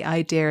think that the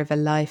idea of a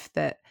life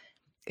that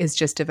is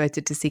just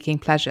devoted to seeking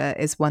pleasure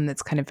is one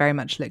that's kind of very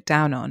much looked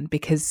down on,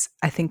 because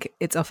I think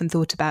it's often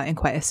thought about in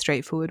quite a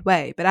straightforward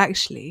way. But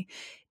actually,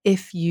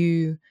 if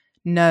you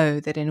know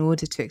that in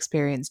order to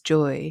experience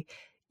joy,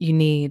 you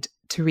need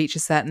to reach a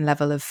certain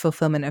level of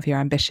fulfillment of your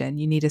ambition,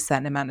 you need a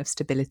certain amount of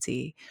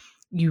stability,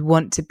 you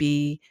want to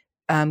be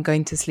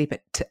going to sleep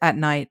at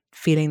night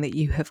feeling that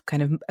you have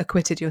kind of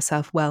acquitted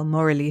yourself well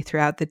morally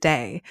throughout the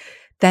day,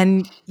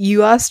 then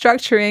you are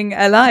structuring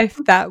a life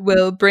that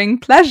will bring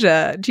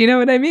pleasure. Do you know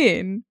what I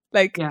mean?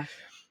 Like, Yeah.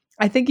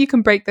 I think you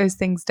can break those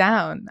things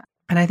down.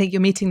 And I think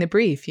you're meeting the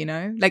brief, you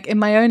know? Like in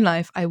my own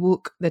life, I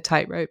walk the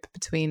tightrope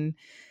between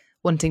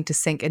wanting to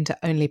sink into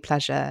only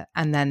pleasure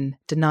and then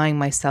denying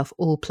myself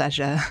all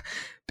pleasure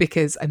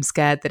because I'm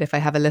scared that if I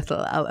have a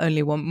little, I'll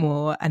only want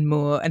more and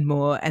more and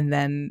more. And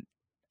then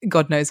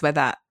God knows where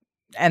that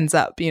ends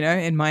up, you know,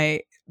 in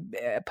my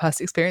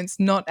past experience,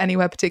 not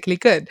anywhere particularly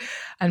good.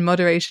 And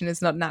moderation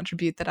is not an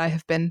attribute that I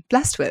have been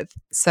blessed with.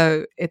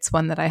 So it's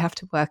one that I have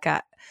to work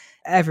at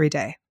every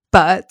day.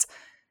 But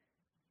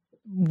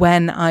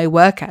when I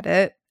work at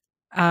it,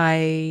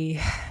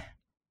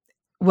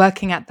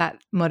 working at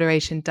that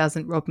moderation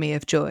doesn't rob me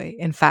of joy.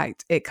 In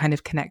fact, it kind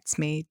of connects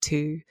me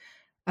to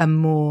a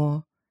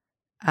more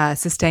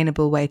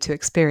sustainable way to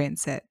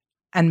experience it.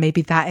 And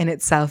maybe that in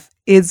itself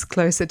is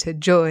closer to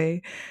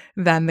joy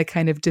than the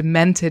kind of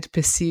demented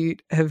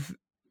pursuit of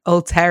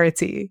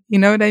alterity. You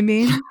know what I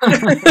mean?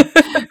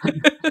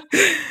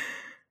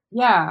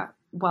 Yeah,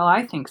 well,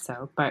 I think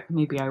so, but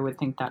maybe I would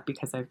think that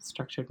because I've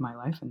structured my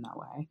life in that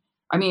way.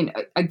 I mean,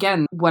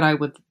 again, what I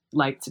would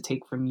like to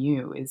take from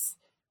you is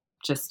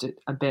just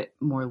a bit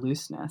more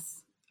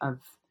looseness of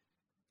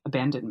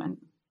abandonment.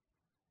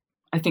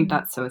 I think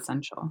that's so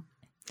essential.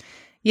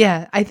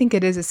 Yeah, I think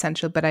it is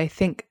essential, but I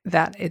think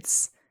that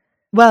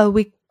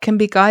we can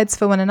be guides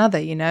for one another,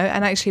 you know?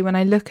 And actually, when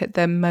I look at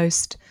the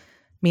most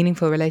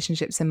meaningful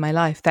relationships in my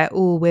life, they're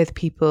all with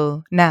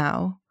people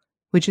now,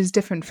 which is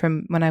different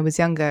from when I was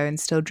younger and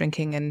still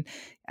drinking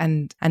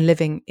and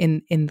living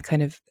in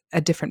kind of a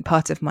different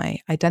part of my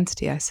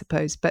identity, I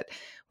suppose. But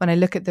when I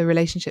look at the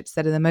relationships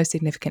that are the most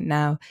significant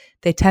now,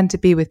 they tend to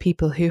be with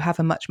people who have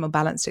a much more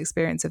balanced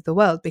experience of the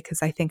world,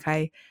 because I think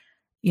I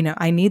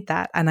need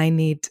that, and I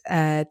need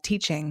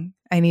teaching.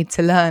 I need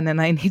to learn,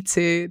 and I need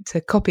to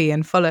copy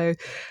and follow.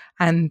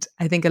 And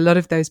I think a lot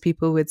of those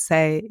people would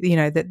say, you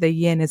know, that the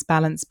yin is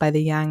balanced by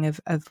the yang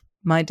of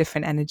my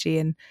different energy.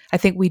 And I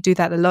think we do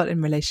that a lot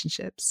in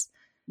relationships,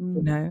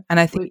 you know. And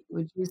I think,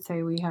 would you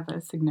say we have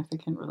a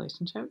significant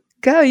relationship?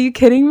 Girl, are you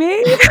kidding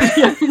me?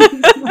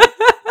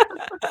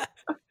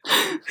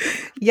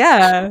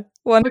 Yeah,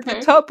 one of the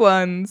top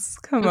ones.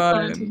 Come on. I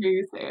wanted to hear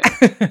you say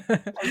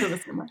it. I feel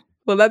the same way.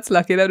 Well, that's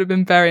lucky. That would have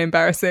been very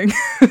embarrassing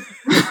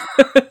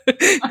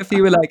if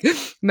you were like,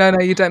 no,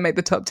 you don't make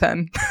the top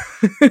 10.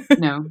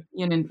 No,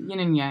 yin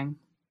and yang.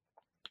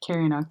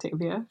 Carrie and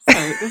Octavia.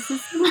 Sorry, this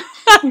is.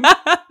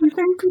 You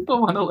think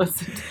people want to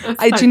listen to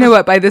this? Do you know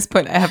what? By this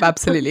point, I have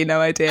absolutely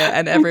no idea.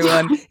 And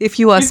everyone, if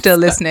you are still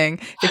listening,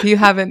 if you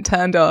haven't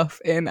turned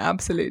off in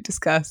absolute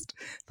disgust,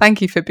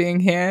 thank you for being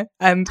here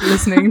and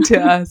listening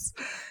to us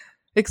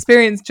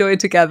experience joy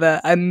together.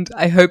 And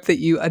I hope that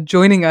you are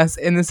joining us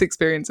in this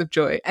experience of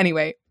joy.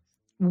 Anyway,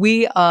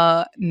 we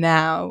are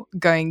now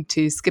going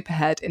to skip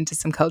ahead into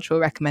some cultural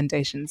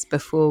recommendations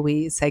before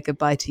we say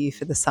goodbye to you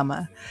for the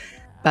summer.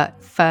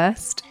 But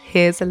first,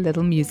 here's a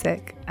little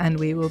music, and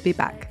we will be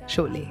back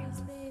shortly.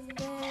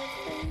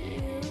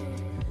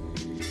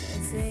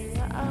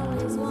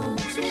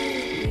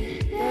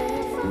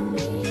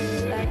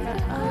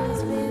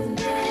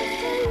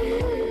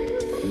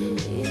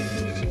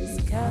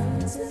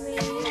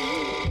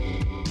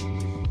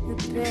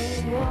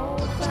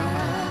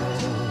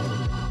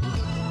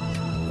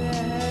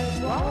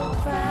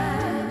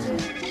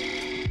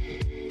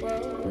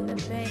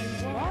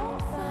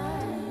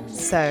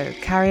 So,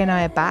 Carrie and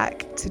I are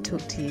back to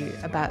talk to you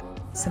about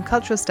some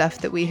cultural stuff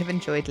that we have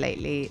enjoyed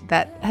lately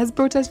that has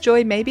brought us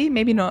joy, maybe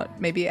not,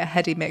 maybe a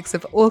heady mix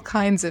of all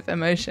kinds of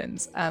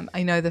emotions.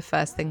 I know the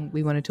first thing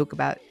we want to talk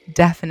about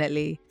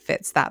definitely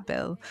fits that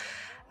bill,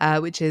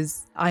 which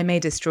is I May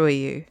Destroy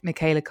You,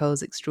 Michaela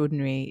Coel's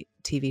extraordinary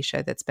TV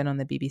show that's been on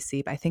the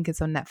BBC, but I think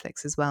it's on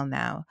Netflix as well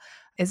now.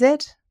 Is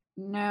it?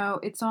 No,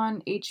 it's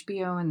on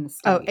HBO in the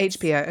States. Oh,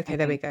 HBO. Okay,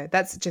 there we go.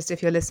 That's just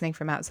if you're listening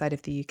from outside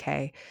of the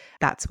UK,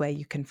 that's where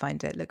you can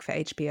find it. Look for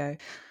HBO.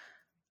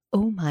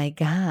 Oh my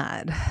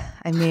God.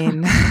 I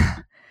mean,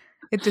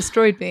 it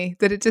destroyed me.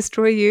 Did it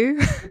destroy you?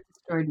 It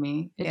destroyed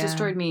me. It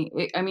destroyed me.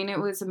 It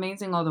was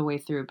amazing all the way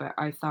through, but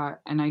I thought,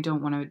 and I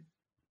don't want to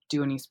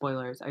do any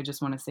spoilers, I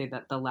just want to say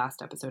that the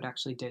last episode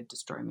actually did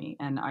destroy me.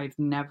 And I've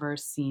never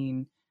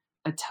seen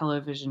a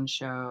television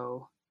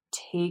show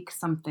take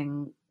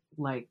something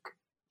like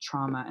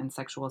trauma and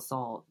sexual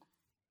assault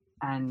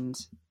and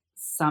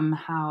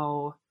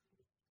somehow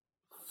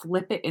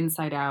flip it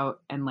inside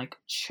out and like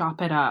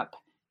chop it up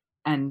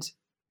and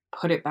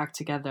put it back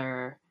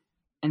together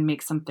and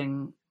make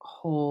something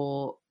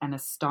whole and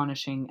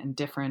astonishing and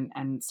different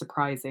and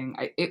surprising.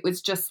 It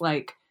was just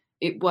like,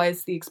 it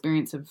was the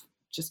experience of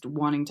just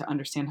wanting to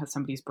understand how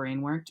somebody's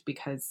brain worked,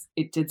 because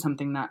it did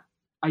something that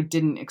I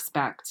didn't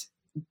expect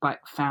but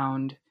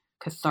found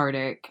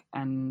cathartic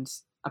and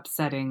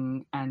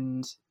upsetting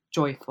and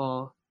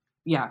joyful.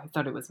 Yeah, I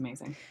thought it was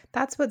amazing.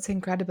 That's what's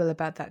incredible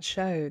about that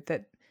show,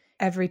 that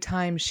every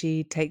time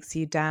she takes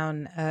you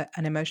down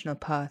an emotional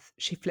path,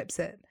 she flips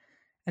it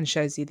and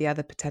shows you the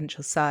other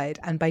potential side.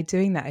 And by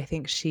doing that, I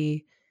think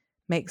she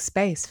makes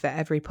space for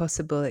every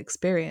possible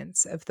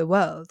experience of the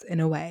world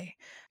in a way.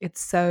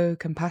 It's so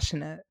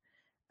compassionate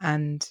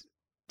and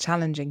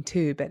challenging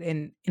too, but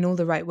in all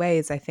the right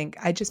ways. I think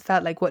I just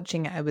felt like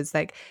watching it, I was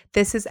like,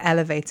 this is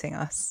elevating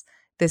us.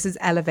 This is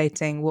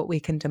elevating what we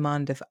can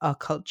demand of our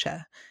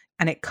culture.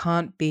 And it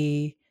can't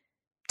be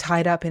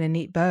tied up in a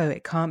neat bow.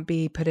 It can't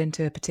be put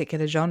into a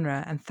particular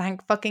genre. And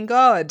thank fucking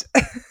God,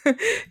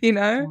 you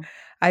know?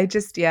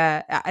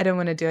 Yeah. I don't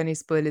want to do any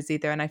spoilers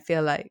either. And I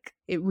feel like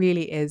it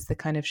really is the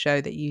kind of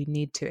show that you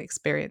need to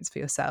experience for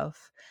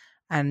yourself.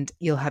 And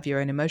you'll have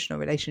your own emotional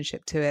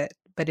relationship to it,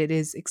 but it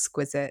is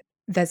exquisite.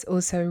 There's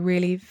also a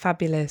really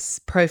fabulous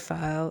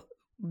profile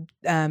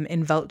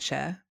in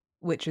Vulture,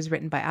 which was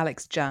written by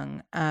Alex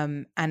Jung.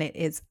 And it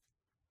is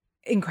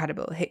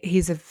incredible.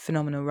 He's a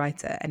phenomenal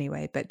writer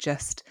anyway, but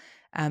just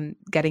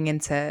getting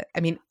into, I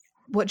mean,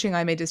 watching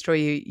I May Destroy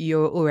You,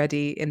 you're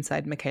already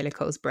inside Michaela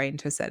Coel's brain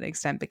to a certain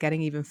extent, but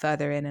getting even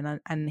further in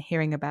and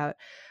hearing about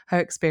her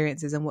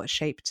experiences and what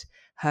shaped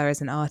her as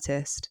an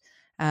artist,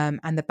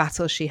 and the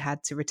battle she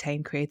had to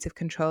retain creative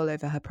control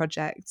over her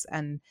projects.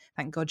 And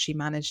thank God she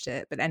managed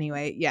it. But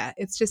anyway, yeah,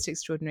 it's just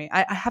extraordinary.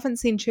 I haven't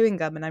seen Chewing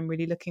Gum, and I'm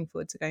really looking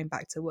forward to going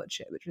back to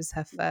watch it, which was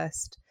her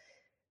first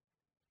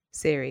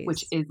series.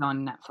 Which is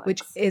on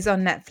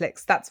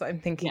Netflix. That's what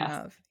I'm thinking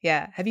of.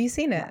 Yeah. Have you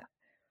seen it? Yeah.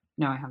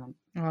 No, I haven't.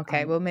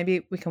 Okay, well,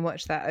 maybe we can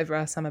watch that over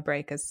our summer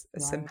break as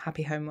some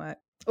happy homework.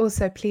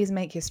 Also, please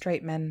make your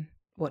straight men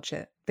watch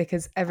it,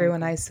 because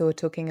everyone I saw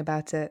talking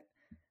about it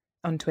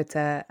on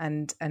Twitter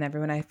and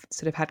everyone I've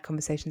sort of had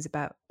conversations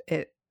about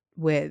it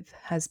with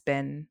has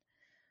been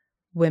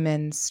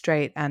women,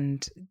 straight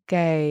and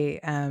gay,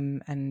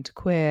 and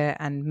queer,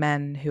 and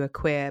men who are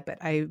queer. But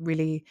I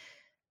really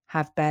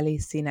have barely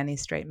seen any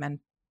straight men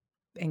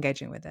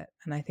engaging with it.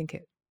 And I think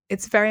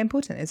it's very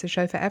important. It's a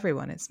show for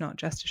everyone. It's not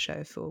just a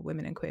show for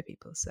women and queer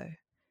people. So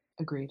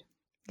agreed.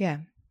 Yeah.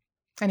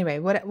 Anyway,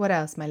 what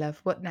else, my love?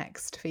 What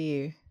next for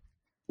you?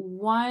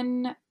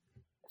 One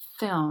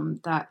film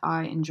that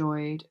I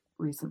enjoyed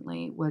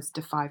recently was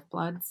Da 5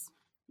 Bloods,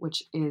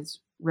 which is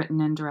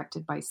written and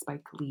directed by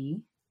Spike Lee.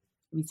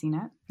 Have you seen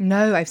it?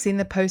 No, I've seen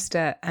the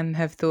poster and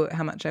have thought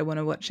how much I want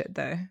to watch it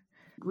though.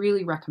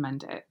 Really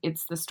recommend it.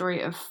 It's the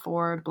story of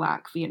 4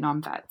 Black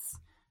Vietnam vets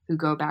who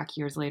go back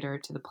years later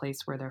to the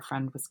place where their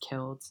friend was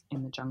killed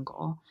in the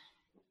jungle.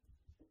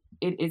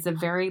 It is a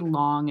very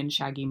long and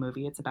shaggy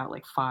movie. It's about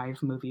like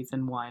 5 movies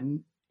in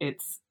one.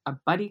 It's a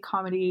buddy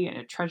comedy and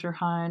a treasure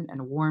hunt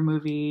and a war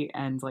movie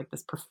and like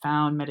this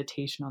profound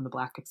meditation on the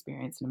Black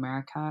experience in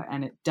America.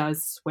 And it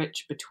does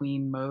switch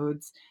between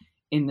modes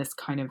in this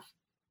kind of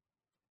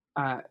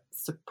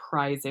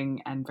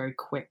surprising and very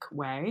quick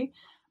way.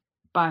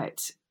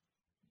 But,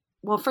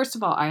 well, first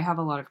of all, I have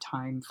a lot of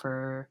time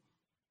for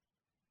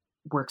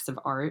works of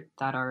art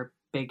that are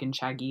big and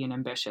shaggy and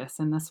ambitious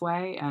in this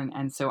way.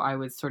 And so I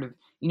was sort of,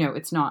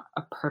 it's not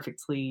a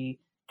perfectly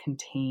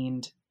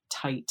contained,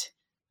 tight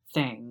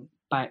thing,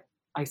 but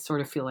I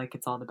sort of feel like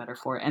it's all the better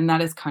for it. And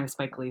that is kind of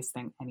Spike Lee's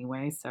thing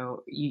anyway.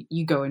 So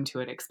you go into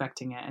it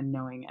expecting it and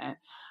knowing it.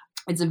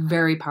 It's a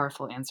very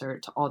powerful answer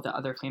to all the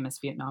other famous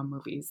Vietnam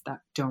movies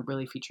that don't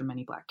really feature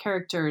many Black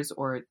characters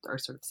or are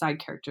sort of side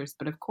characters.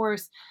 But of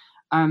course,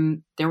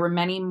 there were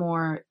many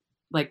more,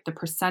 like the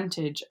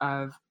percentage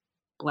of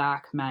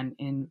Black men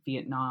in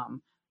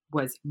Vietnam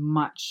was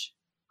much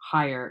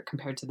higher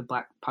compared to the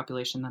Black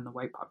population than the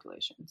white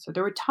population. So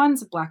there were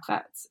tons of Black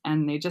vets,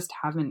 and they just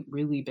haven't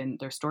really been,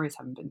 their stories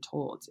haven't been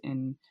told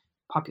in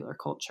popular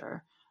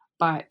culture.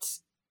 But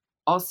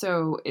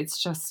also,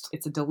 it's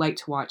a delight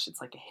to watch.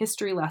 It's like a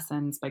history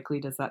lesson. Spike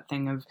Lee does that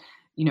thing of,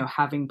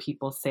 having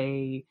people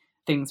say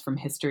things from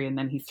history and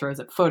then he throws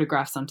up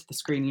photographs onto the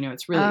screen.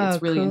 It's really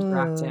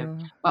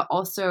interactive. But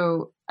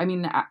also, I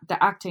mean,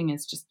 the acting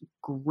is just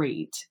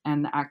great,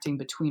 and the acting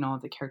between all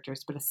of the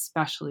characters, but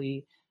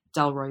especially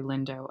Delroy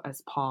Lindo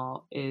as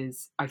Paul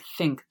is, I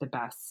think, the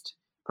best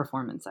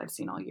performance I've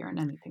seen all year in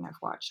anything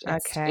I've watched.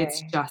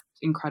 It's just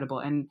incredible.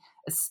 And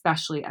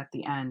especially at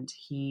the end,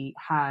 he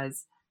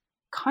has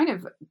kind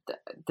of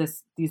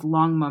these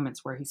long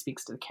moments where he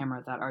speaks to the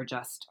camera that are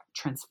just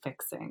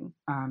transfixing,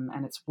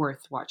 and it's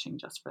worth watching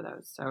just for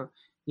those. So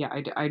yeah,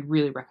 I'd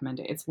really recommend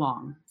it. It's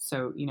long,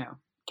 so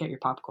get your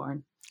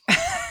popcorn,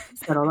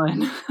 settle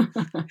in,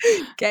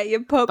 get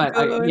your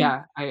popcorn.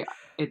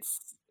 But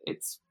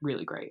it's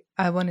really great.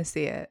 I want to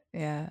see it.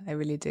 Yeah, I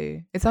really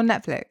do. It's on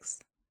Netflix.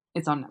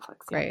 It's on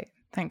Netflix. Great.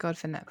 Yeah. Thank God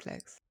for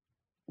Netflix.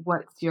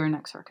 What's your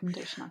next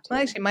recommendation? Well,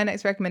 actually, my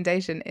next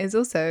recommendation is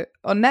also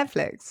on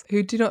Netflix,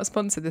 who do not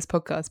sponsor this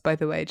podcast, by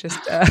the way. Just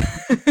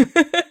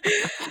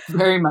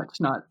very much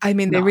not. I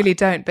mean, they really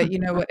don't. But you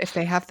know what? If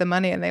they have the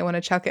money and they want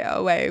to chuck it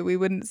our way, we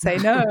wouldn't say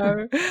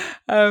no.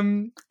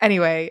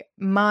 Anyway,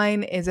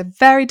 mine is a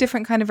very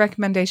different kind of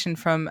recommendation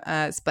from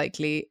Spike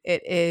Lee.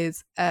 It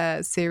is a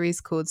series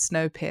called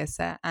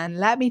Snowpiercer. And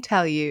let me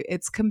tell you,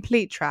 it's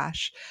complete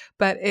trash,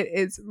 but it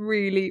is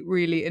really,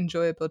 really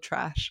enjoyable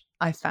trash,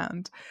 I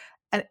found.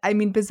 And I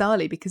mean,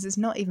 bizarrely, because it's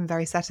not even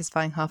very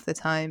satisfying half the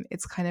time.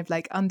 It's kind of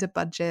like under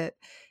budget.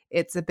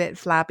 It's a bit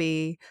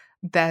flabby.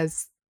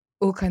 There's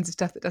all kinds of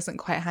stuff that doesn't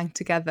quite hang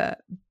together.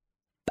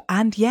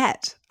 And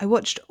yet, I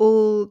watched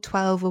all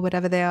 12 or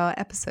whatever they are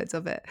episodes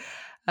of it.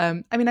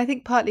 I mean, I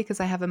think partly because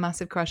I have a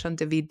massive crush on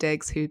Daveed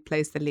Diggs, who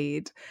plays the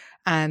lead.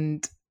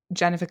 And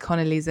Jennifer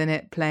Connelly's in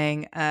it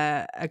playing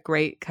a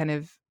great kind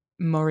of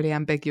morally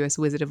ambiguous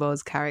Wizard of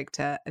Oz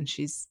character. And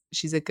she's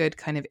a good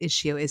kind of, is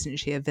she or isn't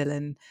she a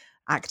villain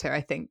actor,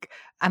 I think.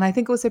 And I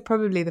think also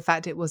probably the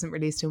fact it wasn't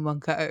released in one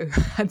go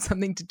had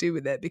something to do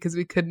with it, because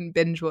we couldn't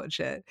binge watch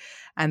it.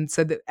 And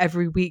so that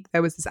every week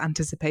there was this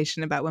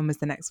anticipation about when was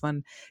the next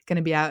one going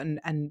to be out.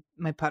 And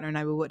my partner and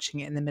I were watching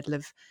it in the middle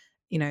of,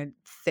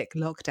 thick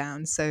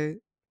lockdown. So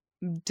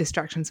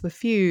distractions were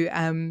few.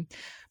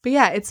 But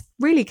yeah, it's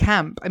really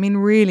camp. I mean,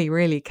 really,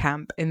 really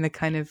camp in the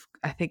kind of,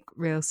 I think,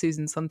 real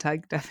Susan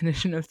Sontag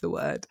definition of the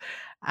word.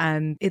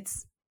 And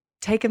it's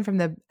taken from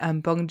the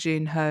Bong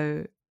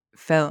Joon-ho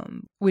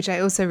film, which I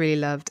also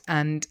really loved,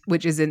 and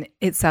which is in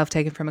itself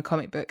taken from a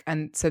comic book.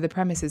 And so the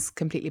premise is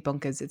completely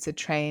bonkers. It's a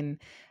train.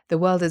 The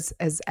world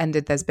has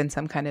ended. There's been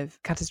some kind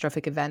of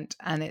catastrophic event,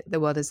 and the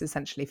world is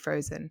essentially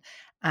frozen.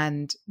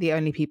 And the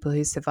only people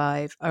who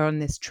survive are on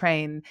this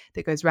train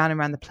that goes round and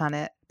round the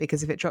planet,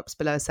 because if it drops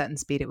below a certain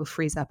speed, it will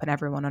freeze up and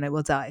everyone on it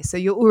will die. So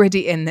you're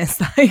already in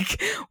this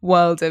like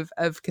world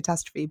of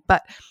catastrophe.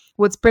 But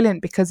what's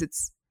brilliant, because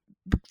it's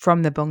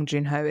from the Bong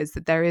Joon-ho, is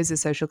that there is a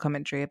social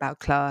commentary about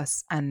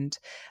class and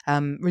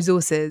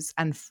resources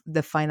and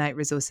the finite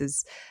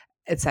resources,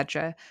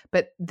 etc.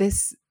 But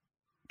this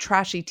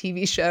trashy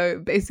TV show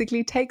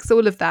basically takes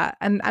all of that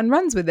and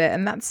runs with it,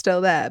 and that's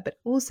still there, but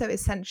also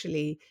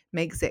essentially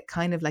makes it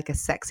kind of like a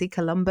sexy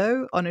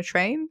Columbo on a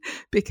train,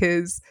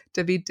 because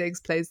Daveed Diggs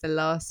plays the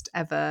last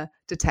ever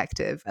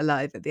detective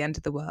alive at the end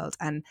of the world,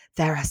 and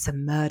there are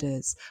some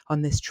murders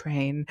on this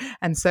train.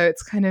 And so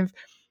it's kind of,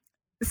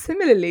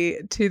 similarly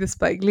to the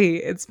Spike Lee,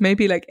 it's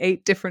maybe like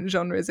 8 different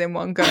genres in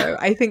one go.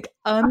 I think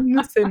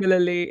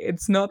unsimilarly,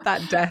 it's not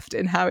that deft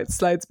in how it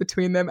slides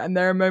between them. And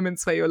there are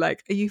moments where you're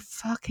like, are you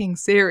fucking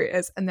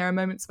serious? And there are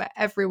moments where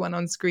everyone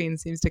on screen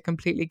seems to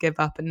completely give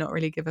up and not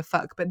really give a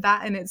fuck. But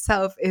that in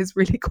itself is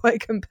really quite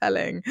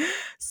compelling.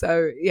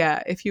 So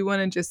yeah, if you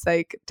want to just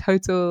like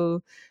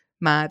total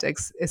mad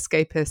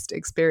escapist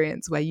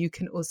experience where you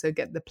can also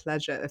get the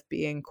pleasure of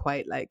being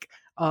quite like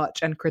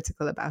arch and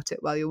critical about it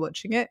while you're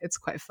watching it, it's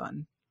quite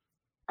fun.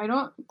 I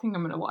don't think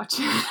I'm going to watch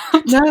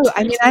it. No,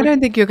 I mean, I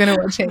don't think you're going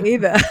to watch it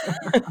either.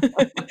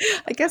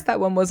 I guess that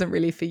one wasn't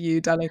really for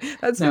you, darling.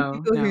 That's for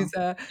people whose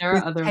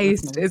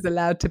taste is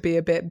allowed to be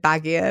a bit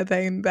baggier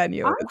than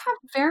yours. I have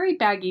very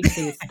baggy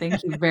taste.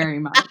 Thank you very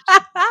much.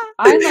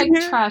 I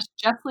like trash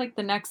just like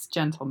the next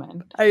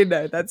gentleman. I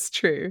know, that's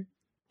true.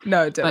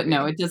 No, don't. But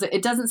no,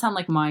 it doesn't sound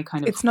like my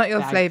kind of. It's not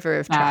your flavor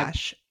of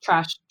trash.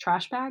 Trash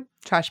bag.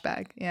 Trash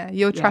bag. Yeah,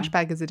 your trash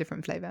bag is a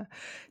different flavor.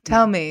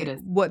 Tell me,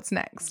 what's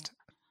next?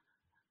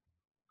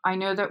 I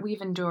know that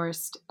we've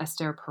endorsed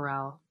Esther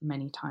Perel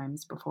many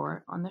times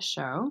before on the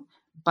show,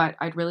 but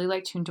I'd really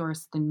like to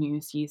endorse the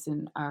new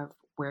season of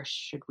Where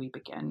Should We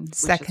Begin, which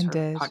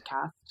Seconded. is her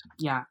podcast.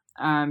 Yeah.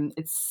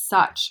 It's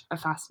such a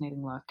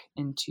fascinating look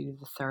into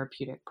the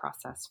therapeutic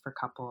process for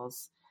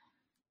couples.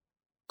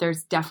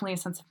 There's definitely a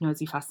sense of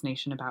nosy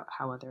fascination about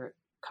how other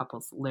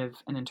couples live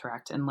and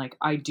interact. And like,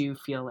 I do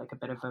feel like a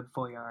bit of a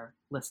voyeur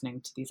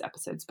listening to these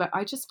episodes, but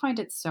I just find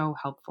it so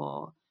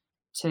helpful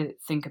to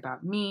think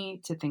about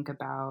me, to think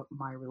about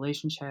my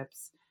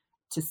relationships,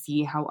 to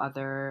see how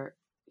other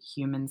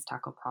humans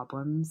tackle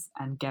problems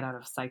and get out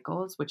of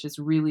cycles, which is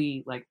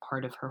really like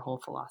part of her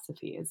whole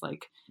philosophy, is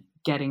like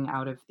getting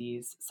out of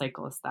these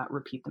cycles that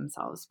repeat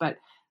themselves. But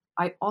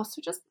I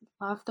also just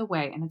love the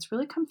way, and it's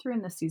really come through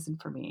in this season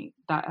for me,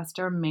 that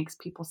Esther makes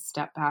people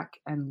step back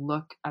and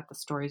look at the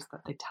stories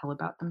that they tell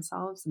about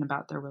themselves and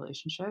about their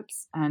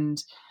relationships,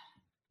 and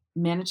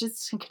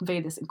manages to convey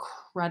this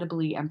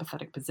incredibly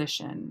empathetic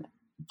position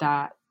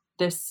that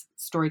this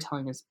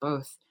storytelling is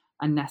both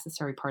a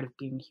necessary part of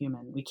being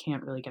human. We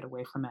can't really get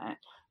away from it,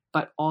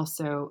 but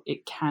also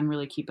it can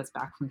really keep us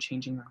back from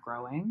changing or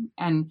growing.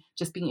 And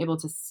just being able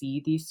to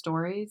see these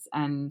stories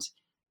and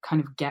kind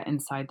of get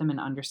inside them and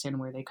understand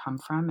where they come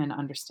from and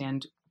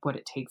understand what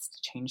it takes to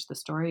change the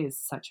story is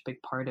such a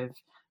big part of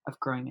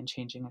growing and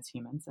changing as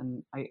humans.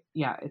 And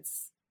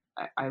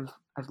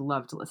I've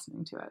loved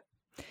listening to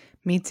it.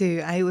 Me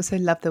too. I also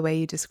love the way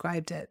you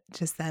described it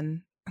just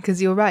then,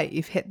 because you're right.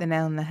 You've hit the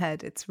nail on the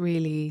head. It's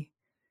really,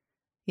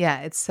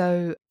 yeah, it's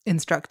so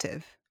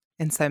instructive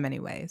in so many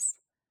ways.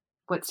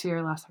 What's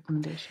your last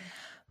recommendation?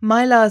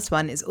 My last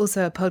one is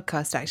also a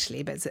podcast,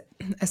 actually, but it's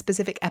a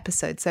specific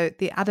episode. So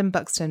the Adam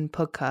Buxton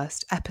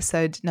podcast,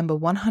 episode number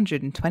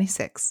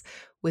 126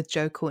 with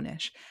Joe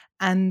Cornish.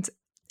 And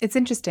it's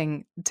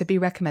interesting to be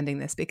recommending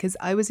this because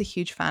I was a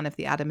huge fan of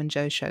the Adam and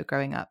Joe show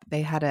growing up.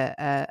 They had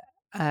a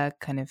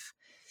kind of,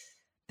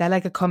 they're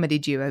like a comedy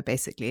duo,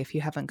 basically, if you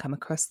haven't come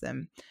across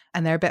them.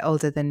 And they're a bit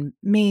older than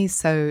me.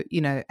 So,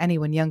 you know,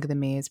 anyone younger than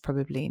me is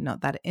probably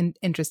not that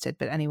interested,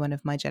 but anyone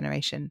of my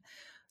generation,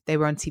 they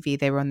were on TV,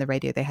 they were on the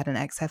radio, they had an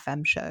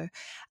XFM show.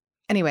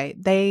 Anyway,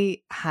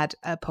 they had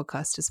a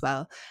podcast as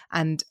well.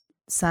 And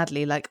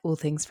sadly, like all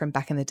things from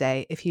back in the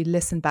day, if you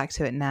listen back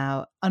to it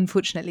now,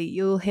 unfortunately,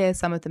 you'll hear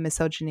some of the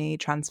misogyny,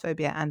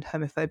 transphobia, and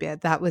homophobia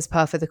that was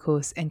par for the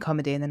course in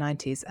comedy in the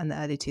 90s and the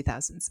early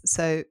 2000s.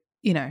 So,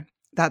 you know,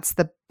 that's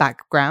the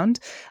background.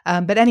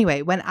 But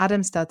anyway, when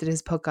Adam started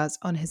his podcast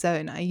on his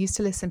own, I used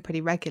to listen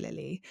pretty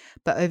regularly,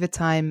 but over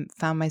time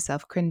found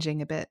myself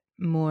cringing a bit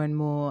more and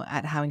more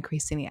at how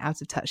increasingly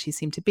out of touch he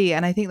seemed to be.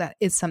 And I think that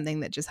is something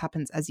that just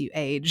happens as you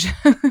age.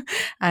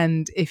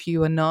 And if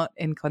you are not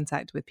in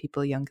contact with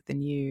people younger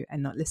than you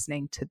and not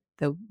listening to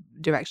the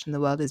direction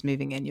the world is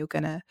moving in, you're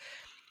going to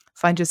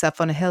find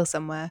yourself on a hill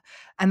somewhere.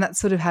 And that's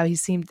sort of how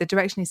the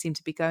direction he seemed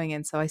to be going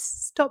in. So I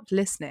stopped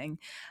listening.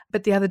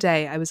 But the other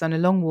day I was on a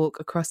long walk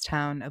across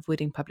town,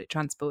 avoiding public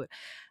transport,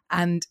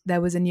 and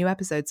there was a new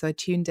episode. So I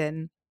tuned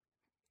in,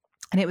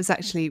 and it was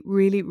actually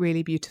really,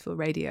 really beautiful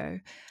radio.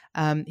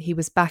 He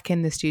was back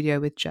in the studio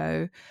with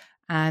Joe,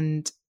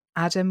 and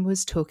Adam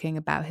was talking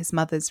about his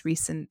mother's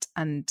recent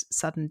and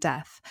sudden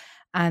death.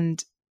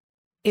 And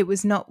it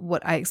was not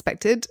what I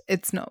expected.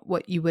 It's not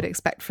what you would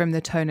expect from the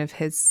tone of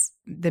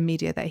the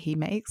media that he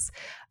makes.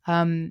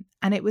 And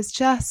it was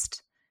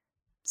just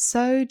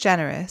so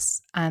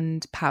generous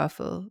and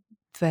powerful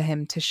for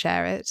him to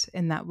share it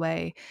in that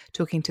way,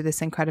 talking to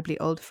this incredibly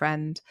old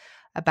friend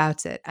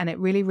about it. And it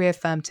really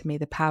reaffirmed to me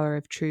the power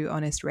of true,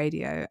 honest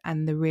radio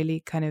and the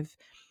really kind of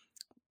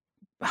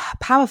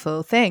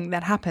powerful thing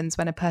that happens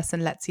when a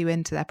person lets you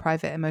into their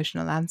private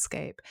emotional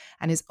landscape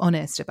and is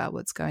honest about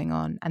what's going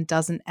on and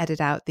doesn't edit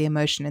out the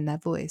emotion in their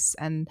voice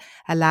and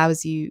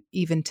allows you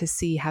even to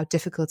see how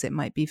difficult it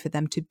might be for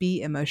them to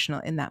be emotional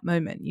in that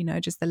moment. You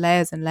know, just the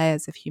layers and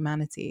layers of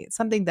humanity. It's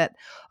something that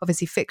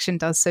obviously fiction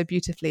does so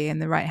beautifully in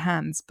the right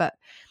hands, but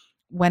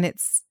when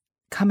it's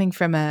coming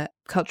from a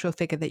cultural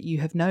figure that you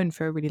have known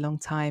for a really long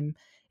time,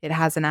 it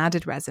has an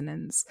added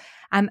resonance.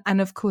 And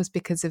of course,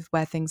 because of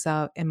where things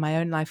are in my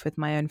own life with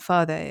my own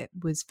father, it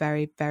was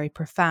very, very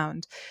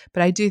profound.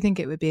 But I do think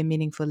it would be a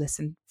meaningful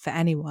listen for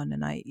anyone.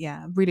 And I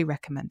really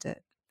recommend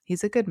it.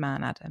 He's a good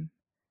man, Adam.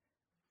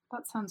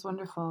 That sounds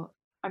wonderful.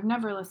 I've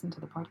never listened to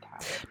the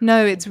podcast.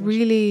 No, it's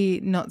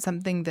really not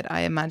something that I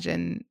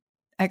imagine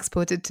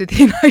exported to the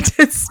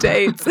United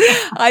States.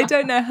 I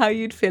don't know how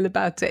you'd feel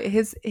about it.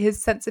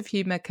 His sense of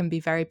humor can be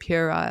very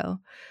puerile.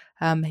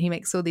 He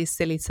makes all these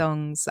silly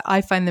songs.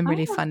 I find them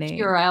really funny.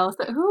 Puerile.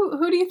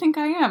 Who do you think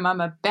I am? I'm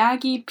a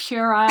baggy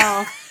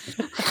puerile.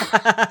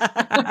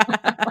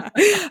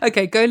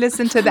 Okay, go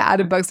listen to the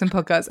Adam Buxton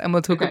podcast and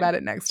we'll talk about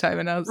it next time,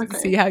 and I'll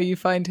see how you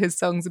find his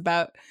songs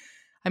about.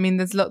 I mean,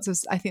 there's lots of,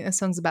 I think there's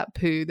songs about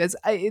poo,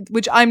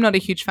 which I'm not a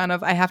huge fan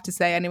of. I have to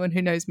say, anyone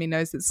who knows me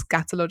knows that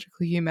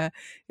scatological humor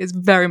is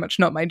very much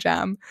not my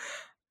jam,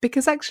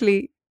 because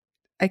actually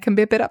I can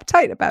be a bit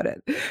uptight about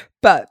it.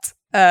 But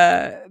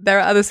there are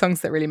other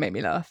songs that really make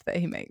me laugh that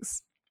he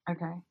makes.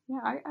 Okay. Yeah,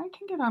 I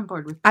can get on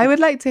board with that. I would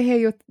like to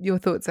hear your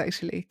thoughts,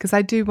 actually, because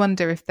I do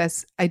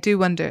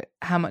wonder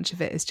how much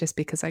of it is just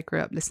because I grew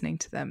up listening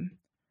to them.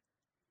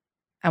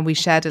 And we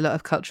shared a lot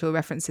of cultural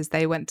references.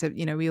 They went to,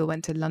 we all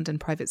went to London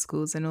private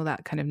schools and all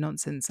that kind of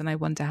nonsense. And I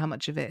wonder how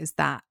much of it is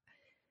that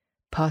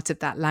part of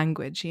that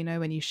language,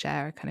 when you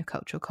share a kind of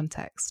cultural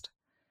context.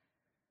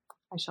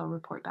 I shall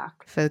report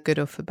back. For good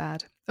or for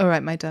bad. All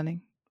right, my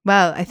darling.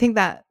 Well, I think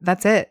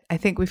that's it. I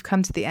think we've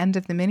come to the end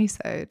of the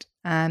minisode.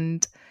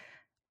 And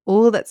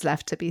all that's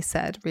left to be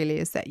said really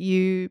is that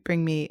you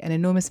bring me an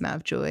enormous amount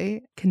of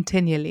joy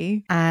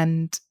continually.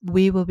 And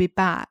we will be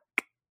back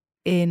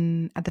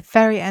at the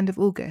very end of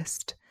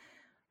August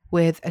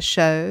with a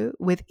show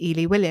with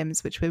Ely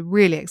Williams, which we're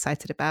really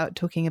excited about,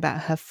 talking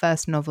about her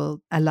first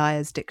novel, A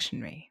Liar's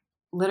Dictionary.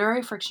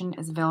 Literary Friction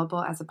is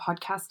available as a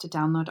podcast to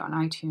download on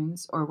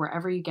iTunes or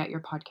wherever you get your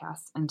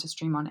podcasts and to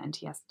stream on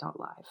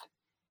nts.live.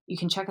 You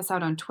can check us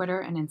out on Twitter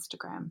and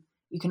Instagram.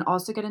 You can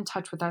also get in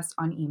touch with us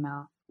on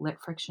email,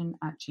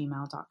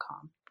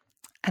 litfriction@gmail.com.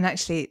 And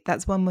actually,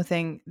 that's one more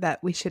thing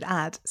that we should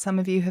add. Some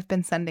of you have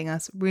been sending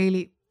us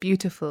really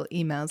beautiful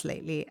emails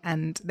lately,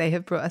 and they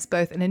have brought us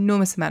both an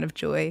enormous amount of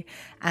joy,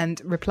 and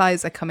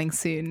replies are coming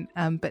soon,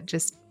 but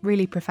just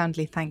really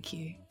profoundly thank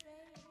you.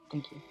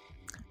 Thank you.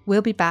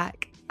 We'll be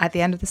back at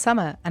the end of the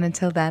summer, and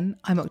until then,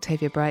 I'm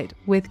Octavia Bright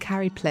with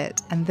Carrie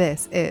Plitt, and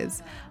this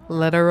is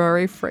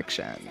Literary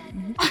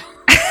Friction.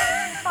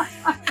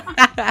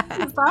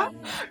 Is that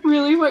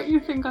really what you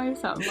think I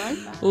sound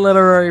like?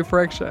 Literary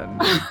Friction.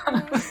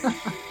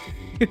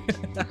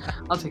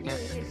 I'll take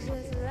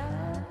it.